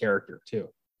sexualized character too.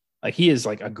 Like, he is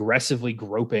like aggressively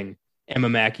groping Emma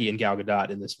Mackey and Gal Gadot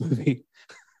in this movie.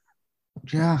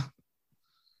 Yeah.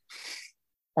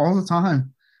 All the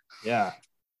time. Yeah.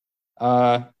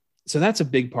 So that's a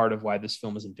big part of why this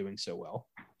film isn't doing so well.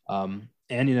 And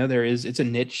you know, it's a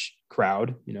niche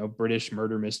crowd. You know, British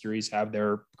murder mysteries have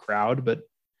their crowd, but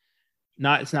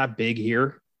it's not big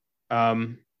here.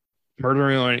 Murder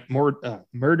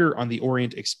on the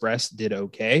Orient Express did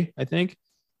okay, I think,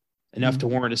 enough to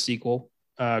warrant a sequel.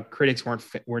 Critics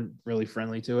weren't really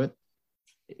friendly to it.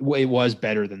 It was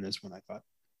better than this one, I thought.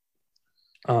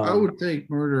 I would take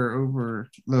Murder over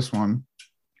this one.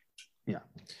 Yeah.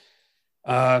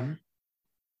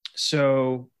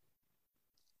 So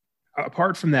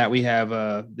apart from that, we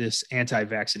have this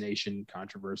anti-vaccination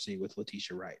controversy with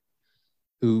Letitia Wright,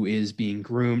 who is being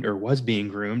groomed, or was being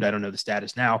groomed, I don't know the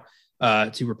status now,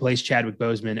 to replace Chadwick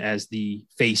Boseman as the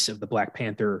face of the Black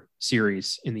Panther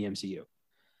series in the MCU.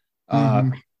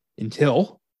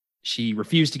 Until she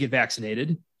refused to get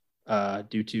vaccinated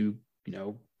due to, you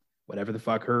know, whatever the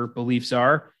fuck her beliefs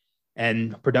are.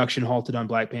 And production halted on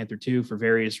Black Panther 2 for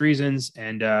various reasons.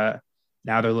 And now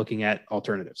they're looking at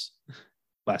alternatives,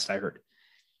 last I heard.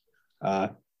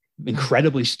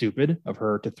 Incredibly stupid of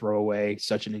her to throw away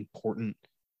such an important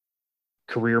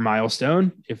career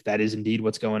milestone, if that is indeed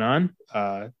what's going on.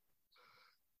 I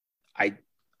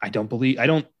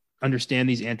don't understand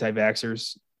these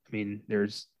anti-vaxxers. I mean,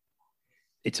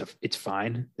 it's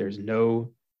fine. There's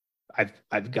no,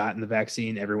 I've gotten the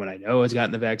vaccine. Everyone I know has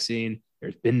gotten the vaccine.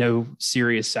 There's been no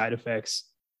serious side effects.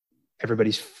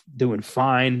 Everybody's doing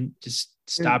fine. Just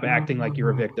stop acting like you're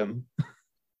a victim.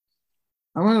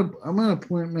 I'm at a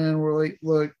point, man, where, like,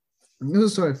 look, this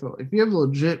is how I feel. If you have a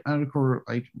legit medical,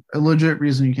 like a legit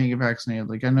reason you can't get vaccinated,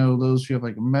 like I know those who have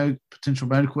like potential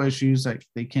medical issues, like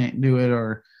they can't do it,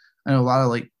 or I know a lot of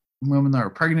like women that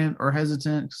are pregnant or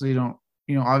hesitant because they don't,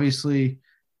 you know, obviously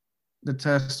the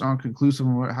tests aren't conclusive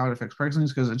on how it affects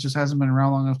pregnancies because it just hasn't been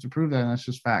around long enough to prove that, and that's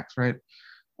just facts, right?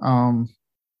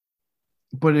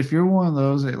 But if you're one of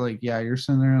those that, like, yeah, you're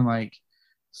sitting there and like,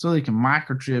 so they can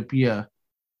microchip you,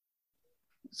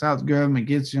 South government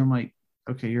gets you. I'm like,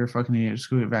 okay, you're a fucking idiot. Just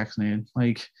go get vaccinated.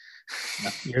 Like,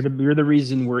 you're the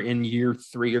reason we're in year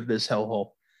 3 of this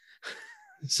hellhole.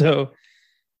 So,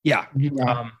 yeah.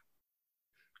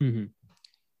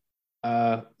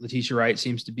 Letitia Wright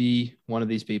seems to be one of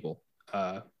these people.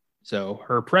 So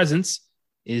her presence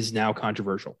is now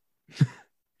controversial. It's a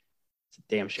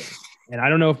damn shame. And I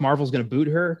don't know if Marvel's going to boot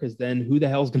her, because then who the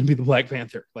hell is going to be the Black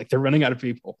Panther? Like, they're running out of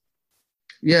people.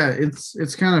 Yeah,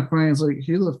 it's kind of funny. It's like,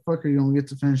 who the fuck are you going to get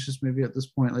to finish this movie at this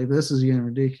point? Like, this is getting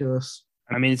ridiculous.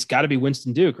 I mean, it's got to be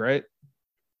Winston Duke, right?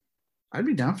 I'd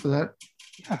be down for that.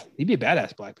 Yeah, he'd be a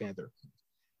badass Black Panther.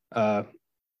 I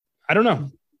don't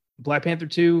know. Black Panther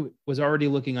 2 was already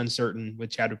looking uncertain with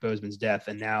Chadwick Boseman's death,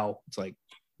 and now it's like,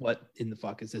 what in the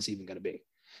fuck is this even going to be?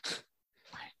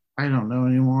 I don't know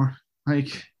anymore.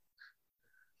 Like,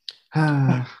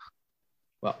 well,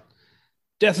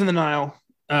 Death in the Nile.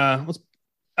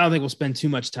 I don't think we'll spend too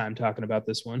much time talking about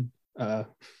this one.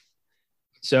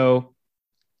 So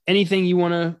anything you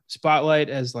want to spotlight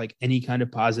as like any kind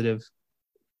of positive?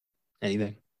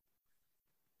 Anything?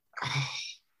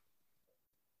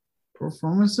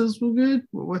 Performances were good.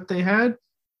 What they had.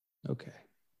 Okay,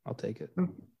 I'll take it.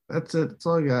 That's it. That's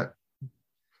all I got.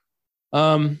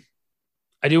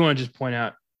 I do want to just point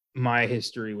out my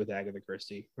history with Agatha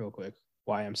Christie real quick.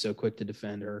 Why I'm so quick to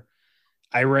defend her.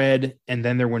 I read And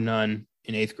Then There Were None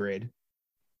in 8th grade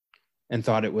and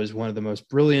thought it was one of the most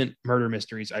brilliant murder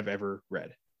mysteries I've ever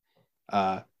read.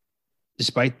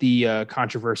 Despite the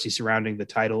controversy surrounding the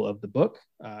title of the book,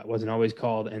 it wasn't always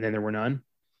called And Then There Were None.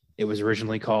 It was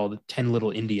originally called 10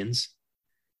 Little Indians.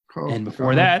 And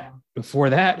before that,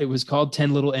 it was called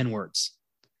 10 Little N-Words.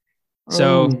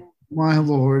 So, my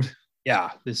Lord.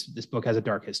 Yeah, this book has a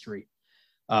dark history.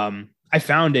 I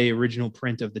found a original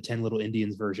print of the 10 Little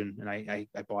Indians version, and I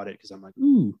bought it because I'm like,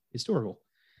 ooh, historical.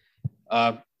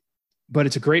 But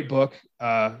it's a great book.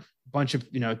 Bunch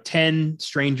of 10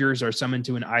 strangers are summoned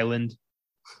to an island,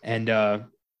 and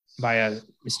by a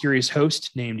mysterious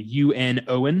host named UN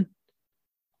Owen,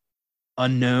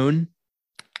 unknown.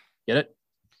 Get it?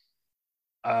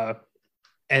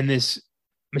 And this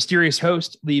mysterious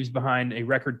host leaves behind a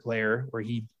record player where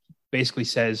he basically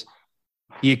says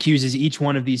he accuses each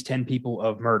one of these 10 people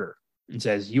of murder and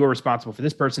says, you are responsible for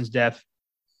this person's death.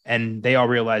 And they all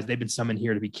realize they've been summoned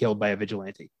here to be killed by a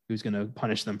vigilante who's going to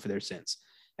punish them for their sins.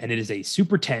 And it is a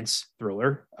super tense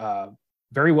thriller.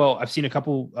 Very well. I've seen a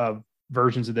couple of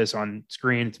versions of this on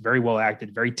screen. It's very well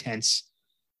acted, very tense.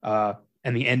 And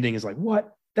the ending is like,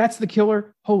 what? That's the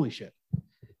killer? Holy shit.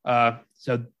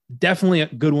 So definitely a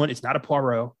good one. It's not a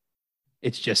Poirot.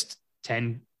 It's just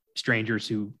 10 strangers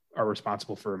who are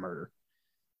responsible for a murder.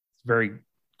 It's very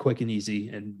quick and easy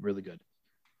and really good.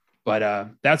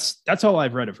 But that's all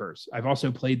I've read of hers. I've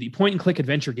also played the point and click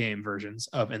adventure game versions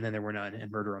of And Then There Were None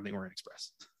and Murder on the Orient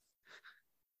Express.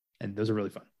 And those are really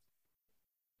fun.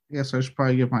 Yes, I should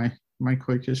probably give my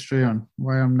quick history on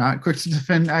why I'm not quick to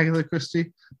defend Agatha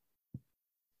Christie.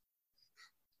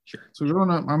 Sure. So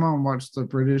growing up, my mom watched the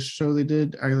British show they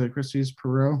did, Agatha Christie's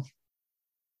Poirot.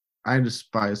 I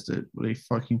despised it with a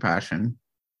fucking passion.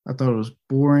 I thought it was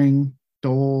boring,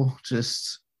 dull,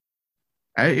 just...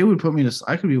 it would put me to...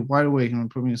 I could be wide awake and it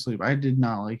would put me to sleep. I did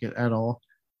not like it at all.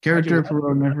 Character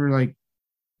Poirot never,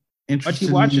 interested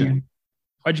in...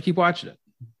 Why'd you keep watching it?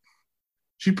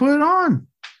 She put it on.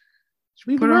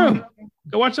 Leave the room.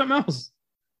 Go watch something else.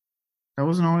 That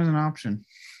wasn't always an option.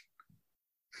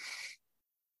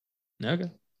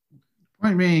 Okay.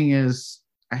 Point being is,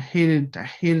 I hated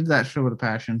that show with a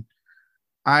passion.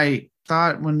 I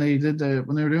thought when they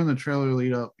were doing the trailer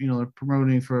lead up, they're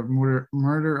promoting for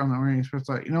Murder on the Orient Express.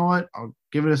 Like, you know what? I'll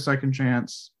give it a second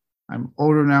chance. I'm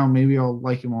older now. Maybe I'll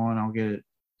like him all and I'll get it.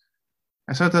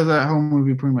 I thought that whole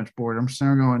movie pretty much bored. I'm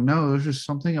sitting there going, no, there's just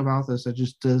something about this that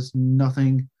just does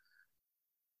nothing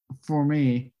for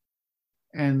me.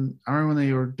 And I remember when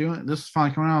they were doing this, was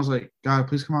finally coming out. I was like, God,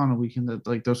 please come out on a weekend that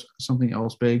there's something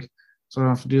else big, so I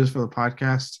don't have to do this for the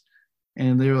podcast.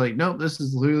 And they were like, nope, this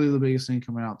is literally the biggest thing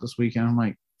coming out this weekend. I'm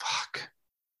like, fuck.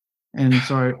 And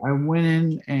so I went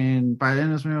in, and by the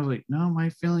end of this movie, I was like, no, my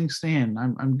feelings stand.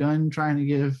 I'm done trying to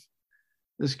give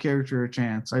this character a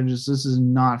chance. This is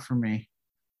not for me.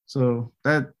 So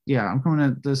I'm coming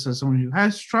at this as someone who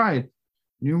has tried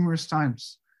numerous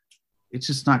times. It's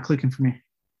just not clicking for me.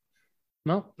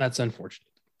 Well, that's unfortunate.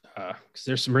 Because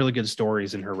there's some really good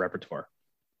stories in her repertoire,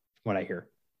 what I hear.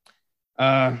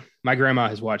 My grandma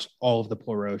has watched all of the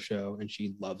Poirot show, and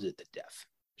she loves it to death.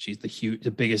 She's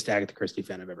the biggest Agatha Christie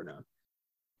fan I've ever known.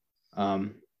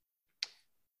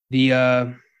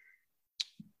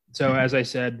 So as I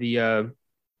said, the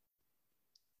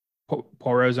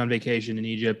Poirot's on vacation in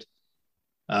Egypt,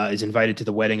 is invited to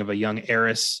the wedding of a young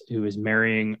heiress who is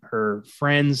marrying her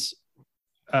friend's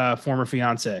former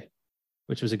fiance,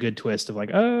 which was a good twist of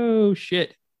like, oh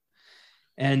shit.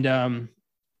 And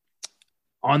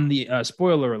on the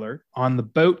spoiler alert, on the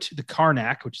boat, the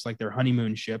Karnak, which is like their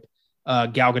honeymoon ship,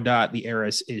 Gal Gadot, the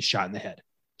heiress, is shot in the head.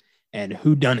 And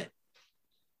who done it?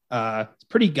 It's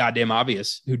pretty goddamn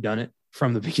obvious who done it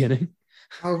from the beginning.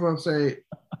 I was about to say,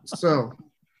 so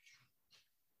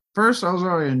first I was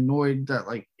already annoyed that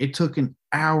it took an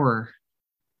hour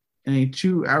in a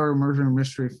 2-hour murder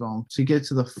mystery film to get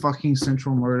to the fucking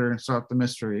central murder and solve the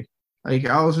mystery. I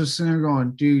was just sitting there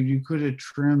going, dude, you could have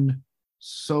trimmed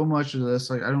so much of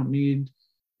this. I don't need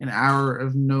an hour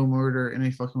of no murder in a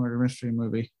fucking murder mystery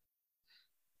movie.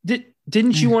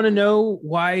 Didn't you want to know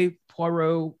why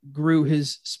Poirot grew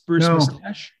his spruce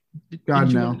mustache?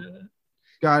 God, no.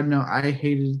 God, no. I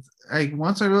hated...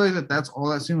 once I realized that that's all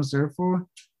that scene was there for,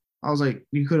 I was like,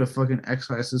 you could have fucking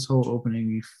excised this whole opening,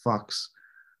 you fucks.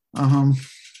 And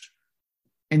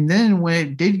then when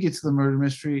it did get to the murder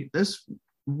mystery, this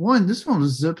film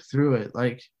zipped through it.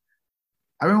 I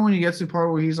remember when you get to the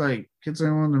part where he's gets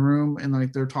everyone in the room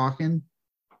and they're talking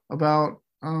about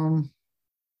all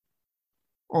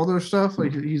their stuff.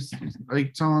 He's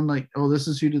telling oh, this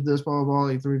is who did this, blah blah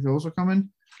blah. The reveals are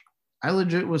coming. I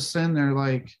legit was sitting there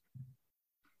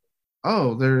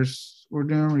oh, we're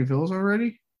doing reveals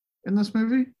already in this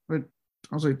movie. But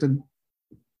I was like,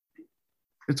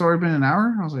 it's already been an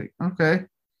hour. I was like, okay.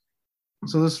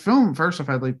 So this film, first off,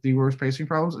 had the worst pacing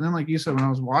problems, and then like you said, when I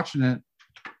was watching it,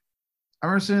 I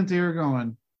remember sitting in the theater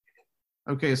going,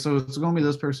 okay, so it's going to be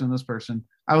this person and this person.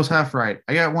 I was half right.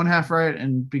 I got one half right,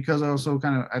 and because I was so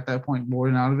kind of at that point bored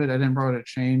and out of it, I didn't bother to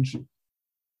change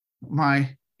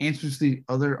my answers to the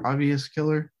other obvious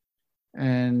killer.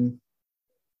 And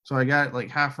So I got it like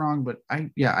half wrong, but I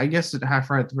guessed it half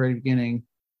right at the very beginning,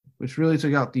 which really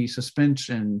took out the suspense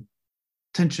and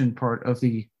tension part of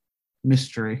the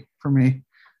mystery for me.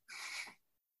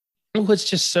 Well, it's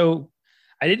just so.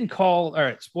 I didn't call. All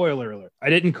right, spoiler alert. I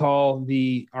didn't call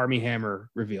the Army Hammer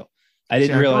reveal. I See,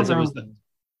 didn't realize it was the.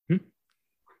 Hmm?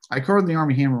 I called the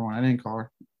Army Hammer one. I didn't call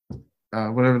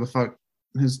her whatever the fuck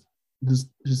his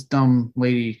his dumb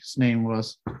lady's name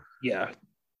was. Yeah,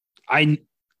 I.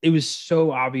 It was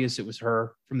so obvious it was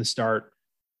her from the start.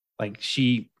 Like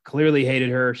she clearly hated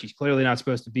her. She's clearly not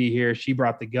supposed to be here. She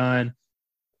brought the gun.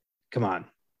 Come on.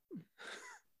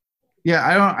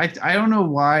 Yeah, I don't know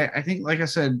why. I think, like I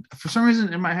said, for some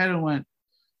reason in my head it went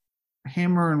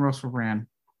Hammer and Russell Brand,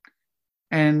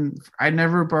 and I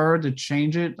never bothered to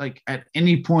change it. Like at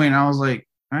any point, I was like,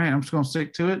 all right, I'm just gonna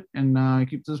stick to it and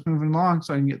keep this moving along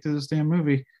so I can get through this damn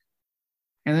movie.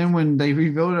 And then when they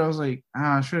revealed it, I was like,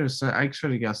 I should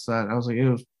have guessed that. I was like, it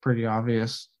was pretty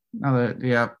obvious. Now that,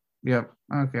 yep,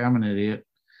 okay, I'm an idiot.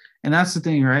 And that's the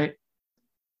thing, right?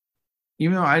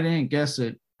 Even though I didn't guess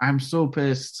it, I'm so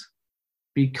pissed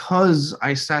because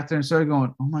I sat there and started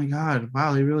going, oh my God,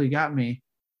 wow, they really got me.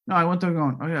 No, I went there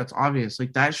going, oh yeah, it's obvious.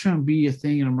 Like that shouldn't be a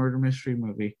thing in a murder mystery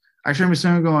movie. I shouldn't be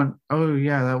sitting there going, oh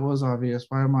yeah, that was obvious.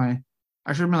 Why am I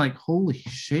should have been like, holy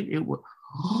shit, it was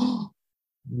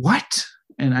what?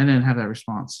 And I didn't have that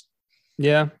response.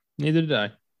 Yeah, neither did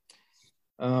I.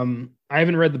 I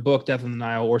haven't read the book Death on the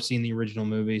Nile or seen the original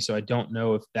movie, so I don't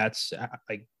know if that's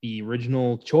like the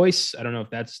original choice. I don't know if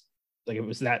that's like it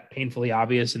was that painfully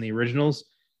obvious in the originals,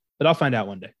 but I'll find out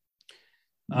one day.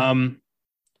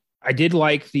 I did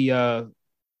like the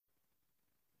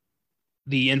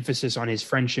emphasis on his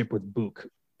friendship with Book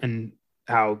and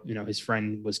how his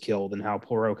friend was killed and how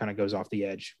Poirot kind of goes off the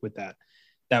edge with that.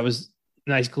 That was a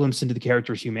nice glimpse into the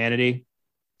character's humanity.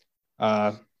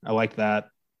 I liked that.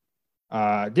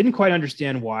 Didn't quite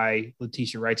understand why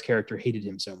Letitia Wright's character hated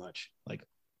him so much. Like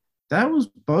that was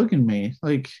bugging me.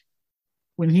 Like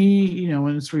when he,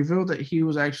 when it's revealed that he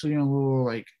was actually in a little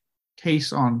like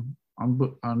case on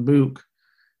Book,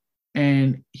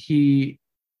 and he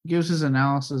gives his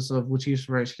analysis of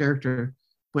Letitia Wright's character,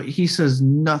 but he says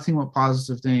nothing but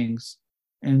positive things,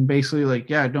 and basically like,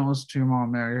 yeah, don't listen to your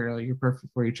mom, marry her, like you're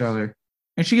perfect for each other,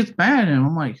 and she gets mad at him.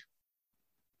 I'm like,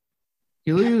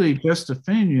 he literally just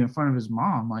defended you in front of his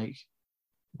mom. Like,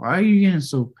 why are you getting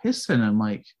so pissed at him?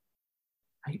 Like,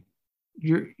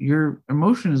 your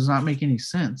emotion does not make any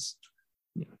sense.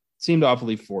 Yeah. Seemed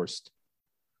awfully forced.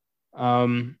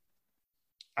 I'm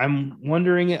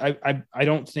wondering. I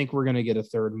don't think we're gonna get a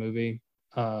third movie.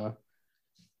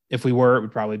 If we were, it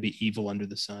would probably be Evil Under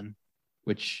the Sun,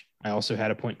 which I also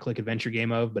had a point-click adventure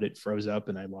game of, but it froze up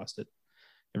and I lost it.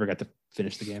 Never got to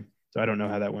finish the game, so I don't know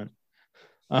how that went.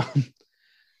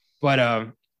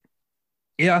 But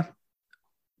yeah,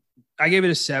 I gave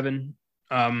it a 7.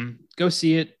 Go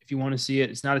see it if you want to see it.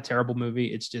 It's not a terrible movie.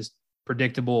 It's just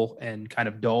predictable and kind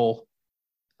of dull.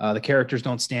 The characters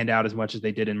don't stand out as much as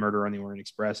they did in Murder on the Orient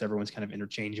Express. Everyone's kind of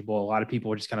interchangeable. A lot of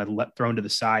people are just kind of thrown to the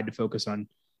side to focus on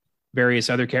various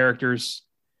other characters,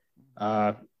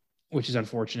 which is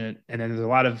unfortunate. And then there's a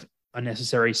lot of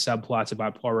unnecessary subplots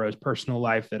about Poirot's personal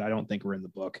life that I don't think were in the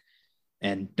book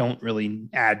and don't really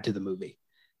add to the movie.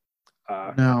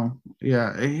 No,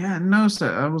 noticed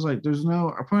that. I was like, there's no,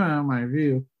 I put it on my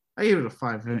review. I gave it a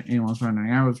 5 if anyone's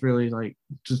wondering. I was really like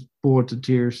just bored to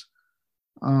tears.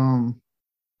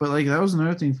 But like that was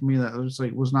another thing for me that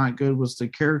was not good was the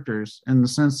characters in the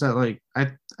sense that like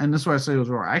and that's why I say it was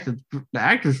well acted. The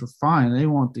actors were fine. They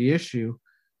weren't the issue.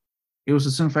 It was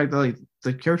the simple fact that like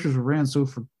the characters were ran so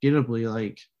forgettably.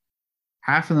 Like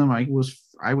half of them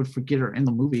I would forget are in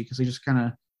the movie because they just kind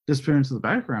of disappear into the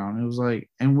background. It was like,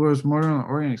 and whereas more on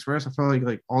Orient Express, I felt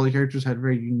like all the characters had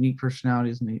very unique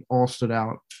personalities and they all stood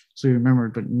out. So you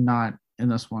remembered, but not in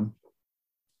this one.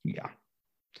 Yeah.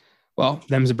 Well,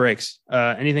 them's the breaks.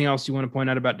 Anything else you want to point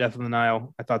out about Death on the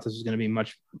Nile? I thought there was going to be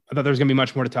much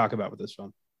more to talk about with this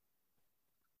film.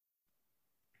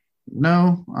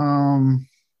 No,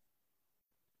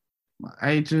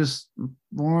 I just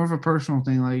more of a personal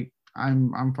thing. Like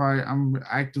I'm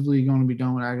actively going to be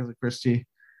done with Agatha Christie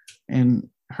and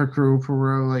her crew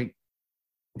Poirot. Like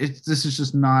this is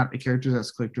just not a character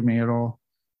that's clicked with me at all.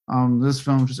 This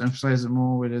film just emphasizes it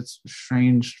more with its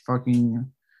strange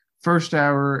fucking first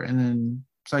hour and then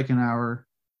second hour.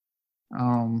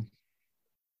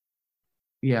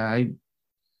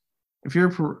 If you're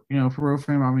a Poirot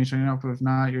fan, I mean, checking out. But if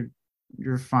not,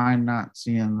 you're fine not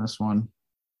seeing this one.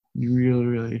 You really,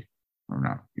 really are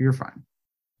not. You're fine.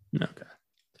 Okay.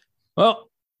 Well,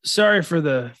 sorry for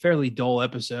the fairly dull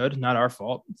episode. Not our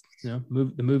fault.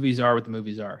 The movies are what the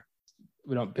movies are.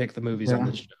 We don't pick the movies on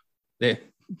this show. They,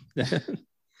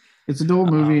 it's a dual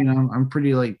movie, and I'm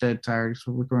pretty like dead tired.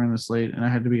 So we're going this late, and I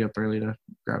had to be up early to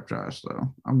grab Josh.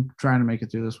 So I'm trying to make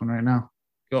it through this one right now.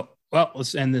 Cool. Well,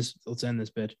 let's end this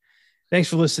bitch. Thanks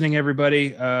for listening, everybody.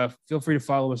 Feel free to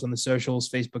follow us on the socials,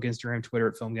 Facebook, Instagram, Twitter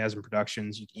at Filmgasm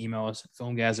Productions. You can email us at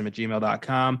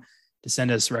filmgasm@gmail.com to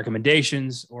send us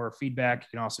recommendations or feedback. You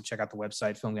can also check out the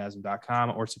website,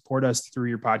 filmgasm.com, or support us through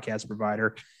your podcast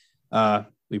provider.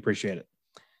 We appreciate it.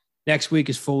 Next week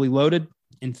is Fully Loaded.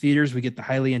 In theaters, we get the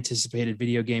highly anticipated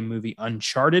video game movie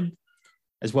Uncharted,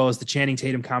 as well as the Channing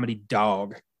Tatum comedy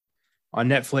Dog. On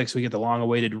Netflix, we get the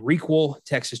long-awaited requel,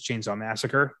 Texas Chainsaw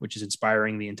Massacre, which is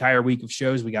inspiring the entire week of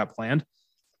shows we got planned.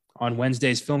 On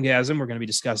Wednesday's Filmgasm, we're going to be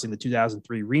discussing the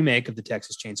 2003 remake of the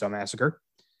Texas Chainsaw Massacre.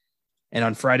 And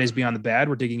on Friday's Beyond the Bad,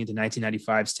 we're digging into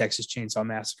 1995's Texas Chainsaw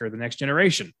Massacre: The Next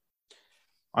Generation.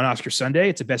 On Oscar Sunday,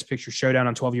 it's a Best Picture showdown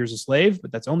on 12 Years a Slave,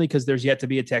 but that's only because there's yet to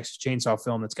be a Texas Chainsaw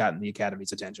film that's gotten the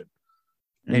Academy's attention.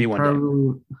 Maybe one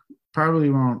day. Probably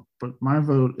won't, but my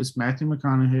vote is Matthew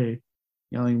McConaughey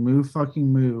yelling "Moo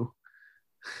fucking moo"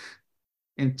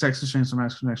 in Texas Chainsaw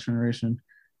Massacre: Next Generation.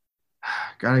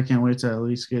 God, I can't wait to at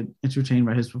least get entertained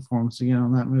by his performance again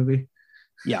on that movie.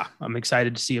 Yeah, I'm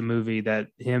excited to see a movie that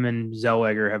him and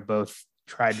Zellweger have both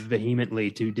tried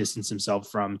vehemently to distance himself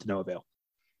from to no avail.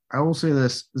 I will say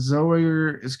this: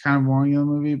 Zellweger is kind of boring in the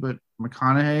movie, but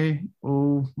McConaughey,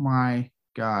 oh my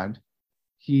God,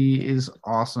 he is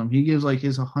awesome. He gives like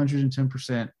his 110%,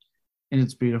 and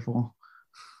it's beautiful.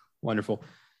 Wonderful.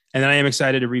 And then I am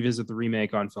excited to revisit the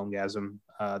remake on Filmgasm.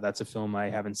 That's a film I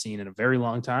haven't seen in a very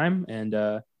long time. And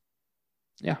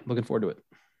looking forward to it.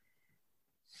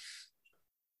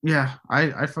 Yeah,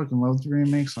 I fucking love the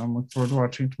remake, so I'm looking forward to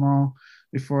watching it tomorrow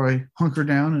before I hunker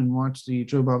down and watch the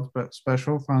Joe Bob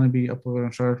special finally be uploaded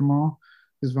on Shutter tomorrow.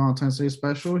 His Valentine's Day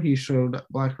special, he showed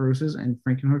Black Roses and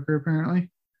Frankenhooker apparently.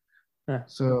 Yeah.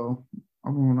 So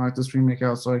I'm going to knock this remake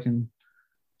out so I can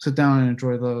sit down and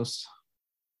enjoy those.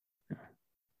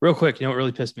 Real quick, you know what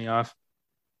really pissed me off?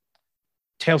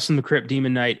 Tales from the Crypt,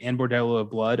 Demon Knight, and Bordello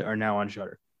of Blood are now on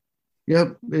Shudder.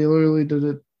 Yep, they literally did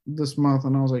it this month,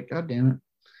 and I was like, God damn it.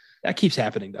 That keeps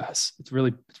happening to us. It's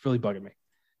really bugging me.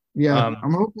 Yeah,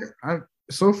 I'm hoping.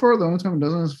 So far, the only time it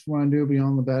doesn't is when I do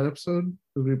Beyond the Bad episode,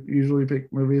 because we usually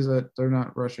pick movies that they're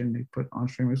not rushing to put on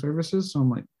streaming services. So I'm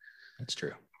like, that's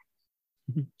true.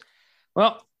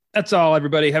 Well, that's all,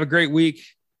 everybody. Have a great week.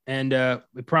 And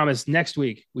we promise next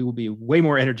week we will be way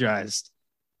more energized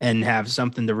and have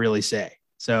something to really say.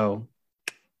 So,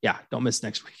 yeah, don't miss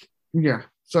next week. Yeah,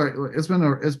 sorry, it's been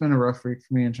a rough week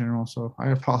for me in general, so I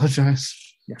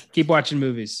apologize. Yeah, keep watching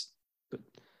movies, but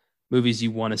movies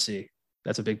you want to see.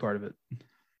 That's a big part of it.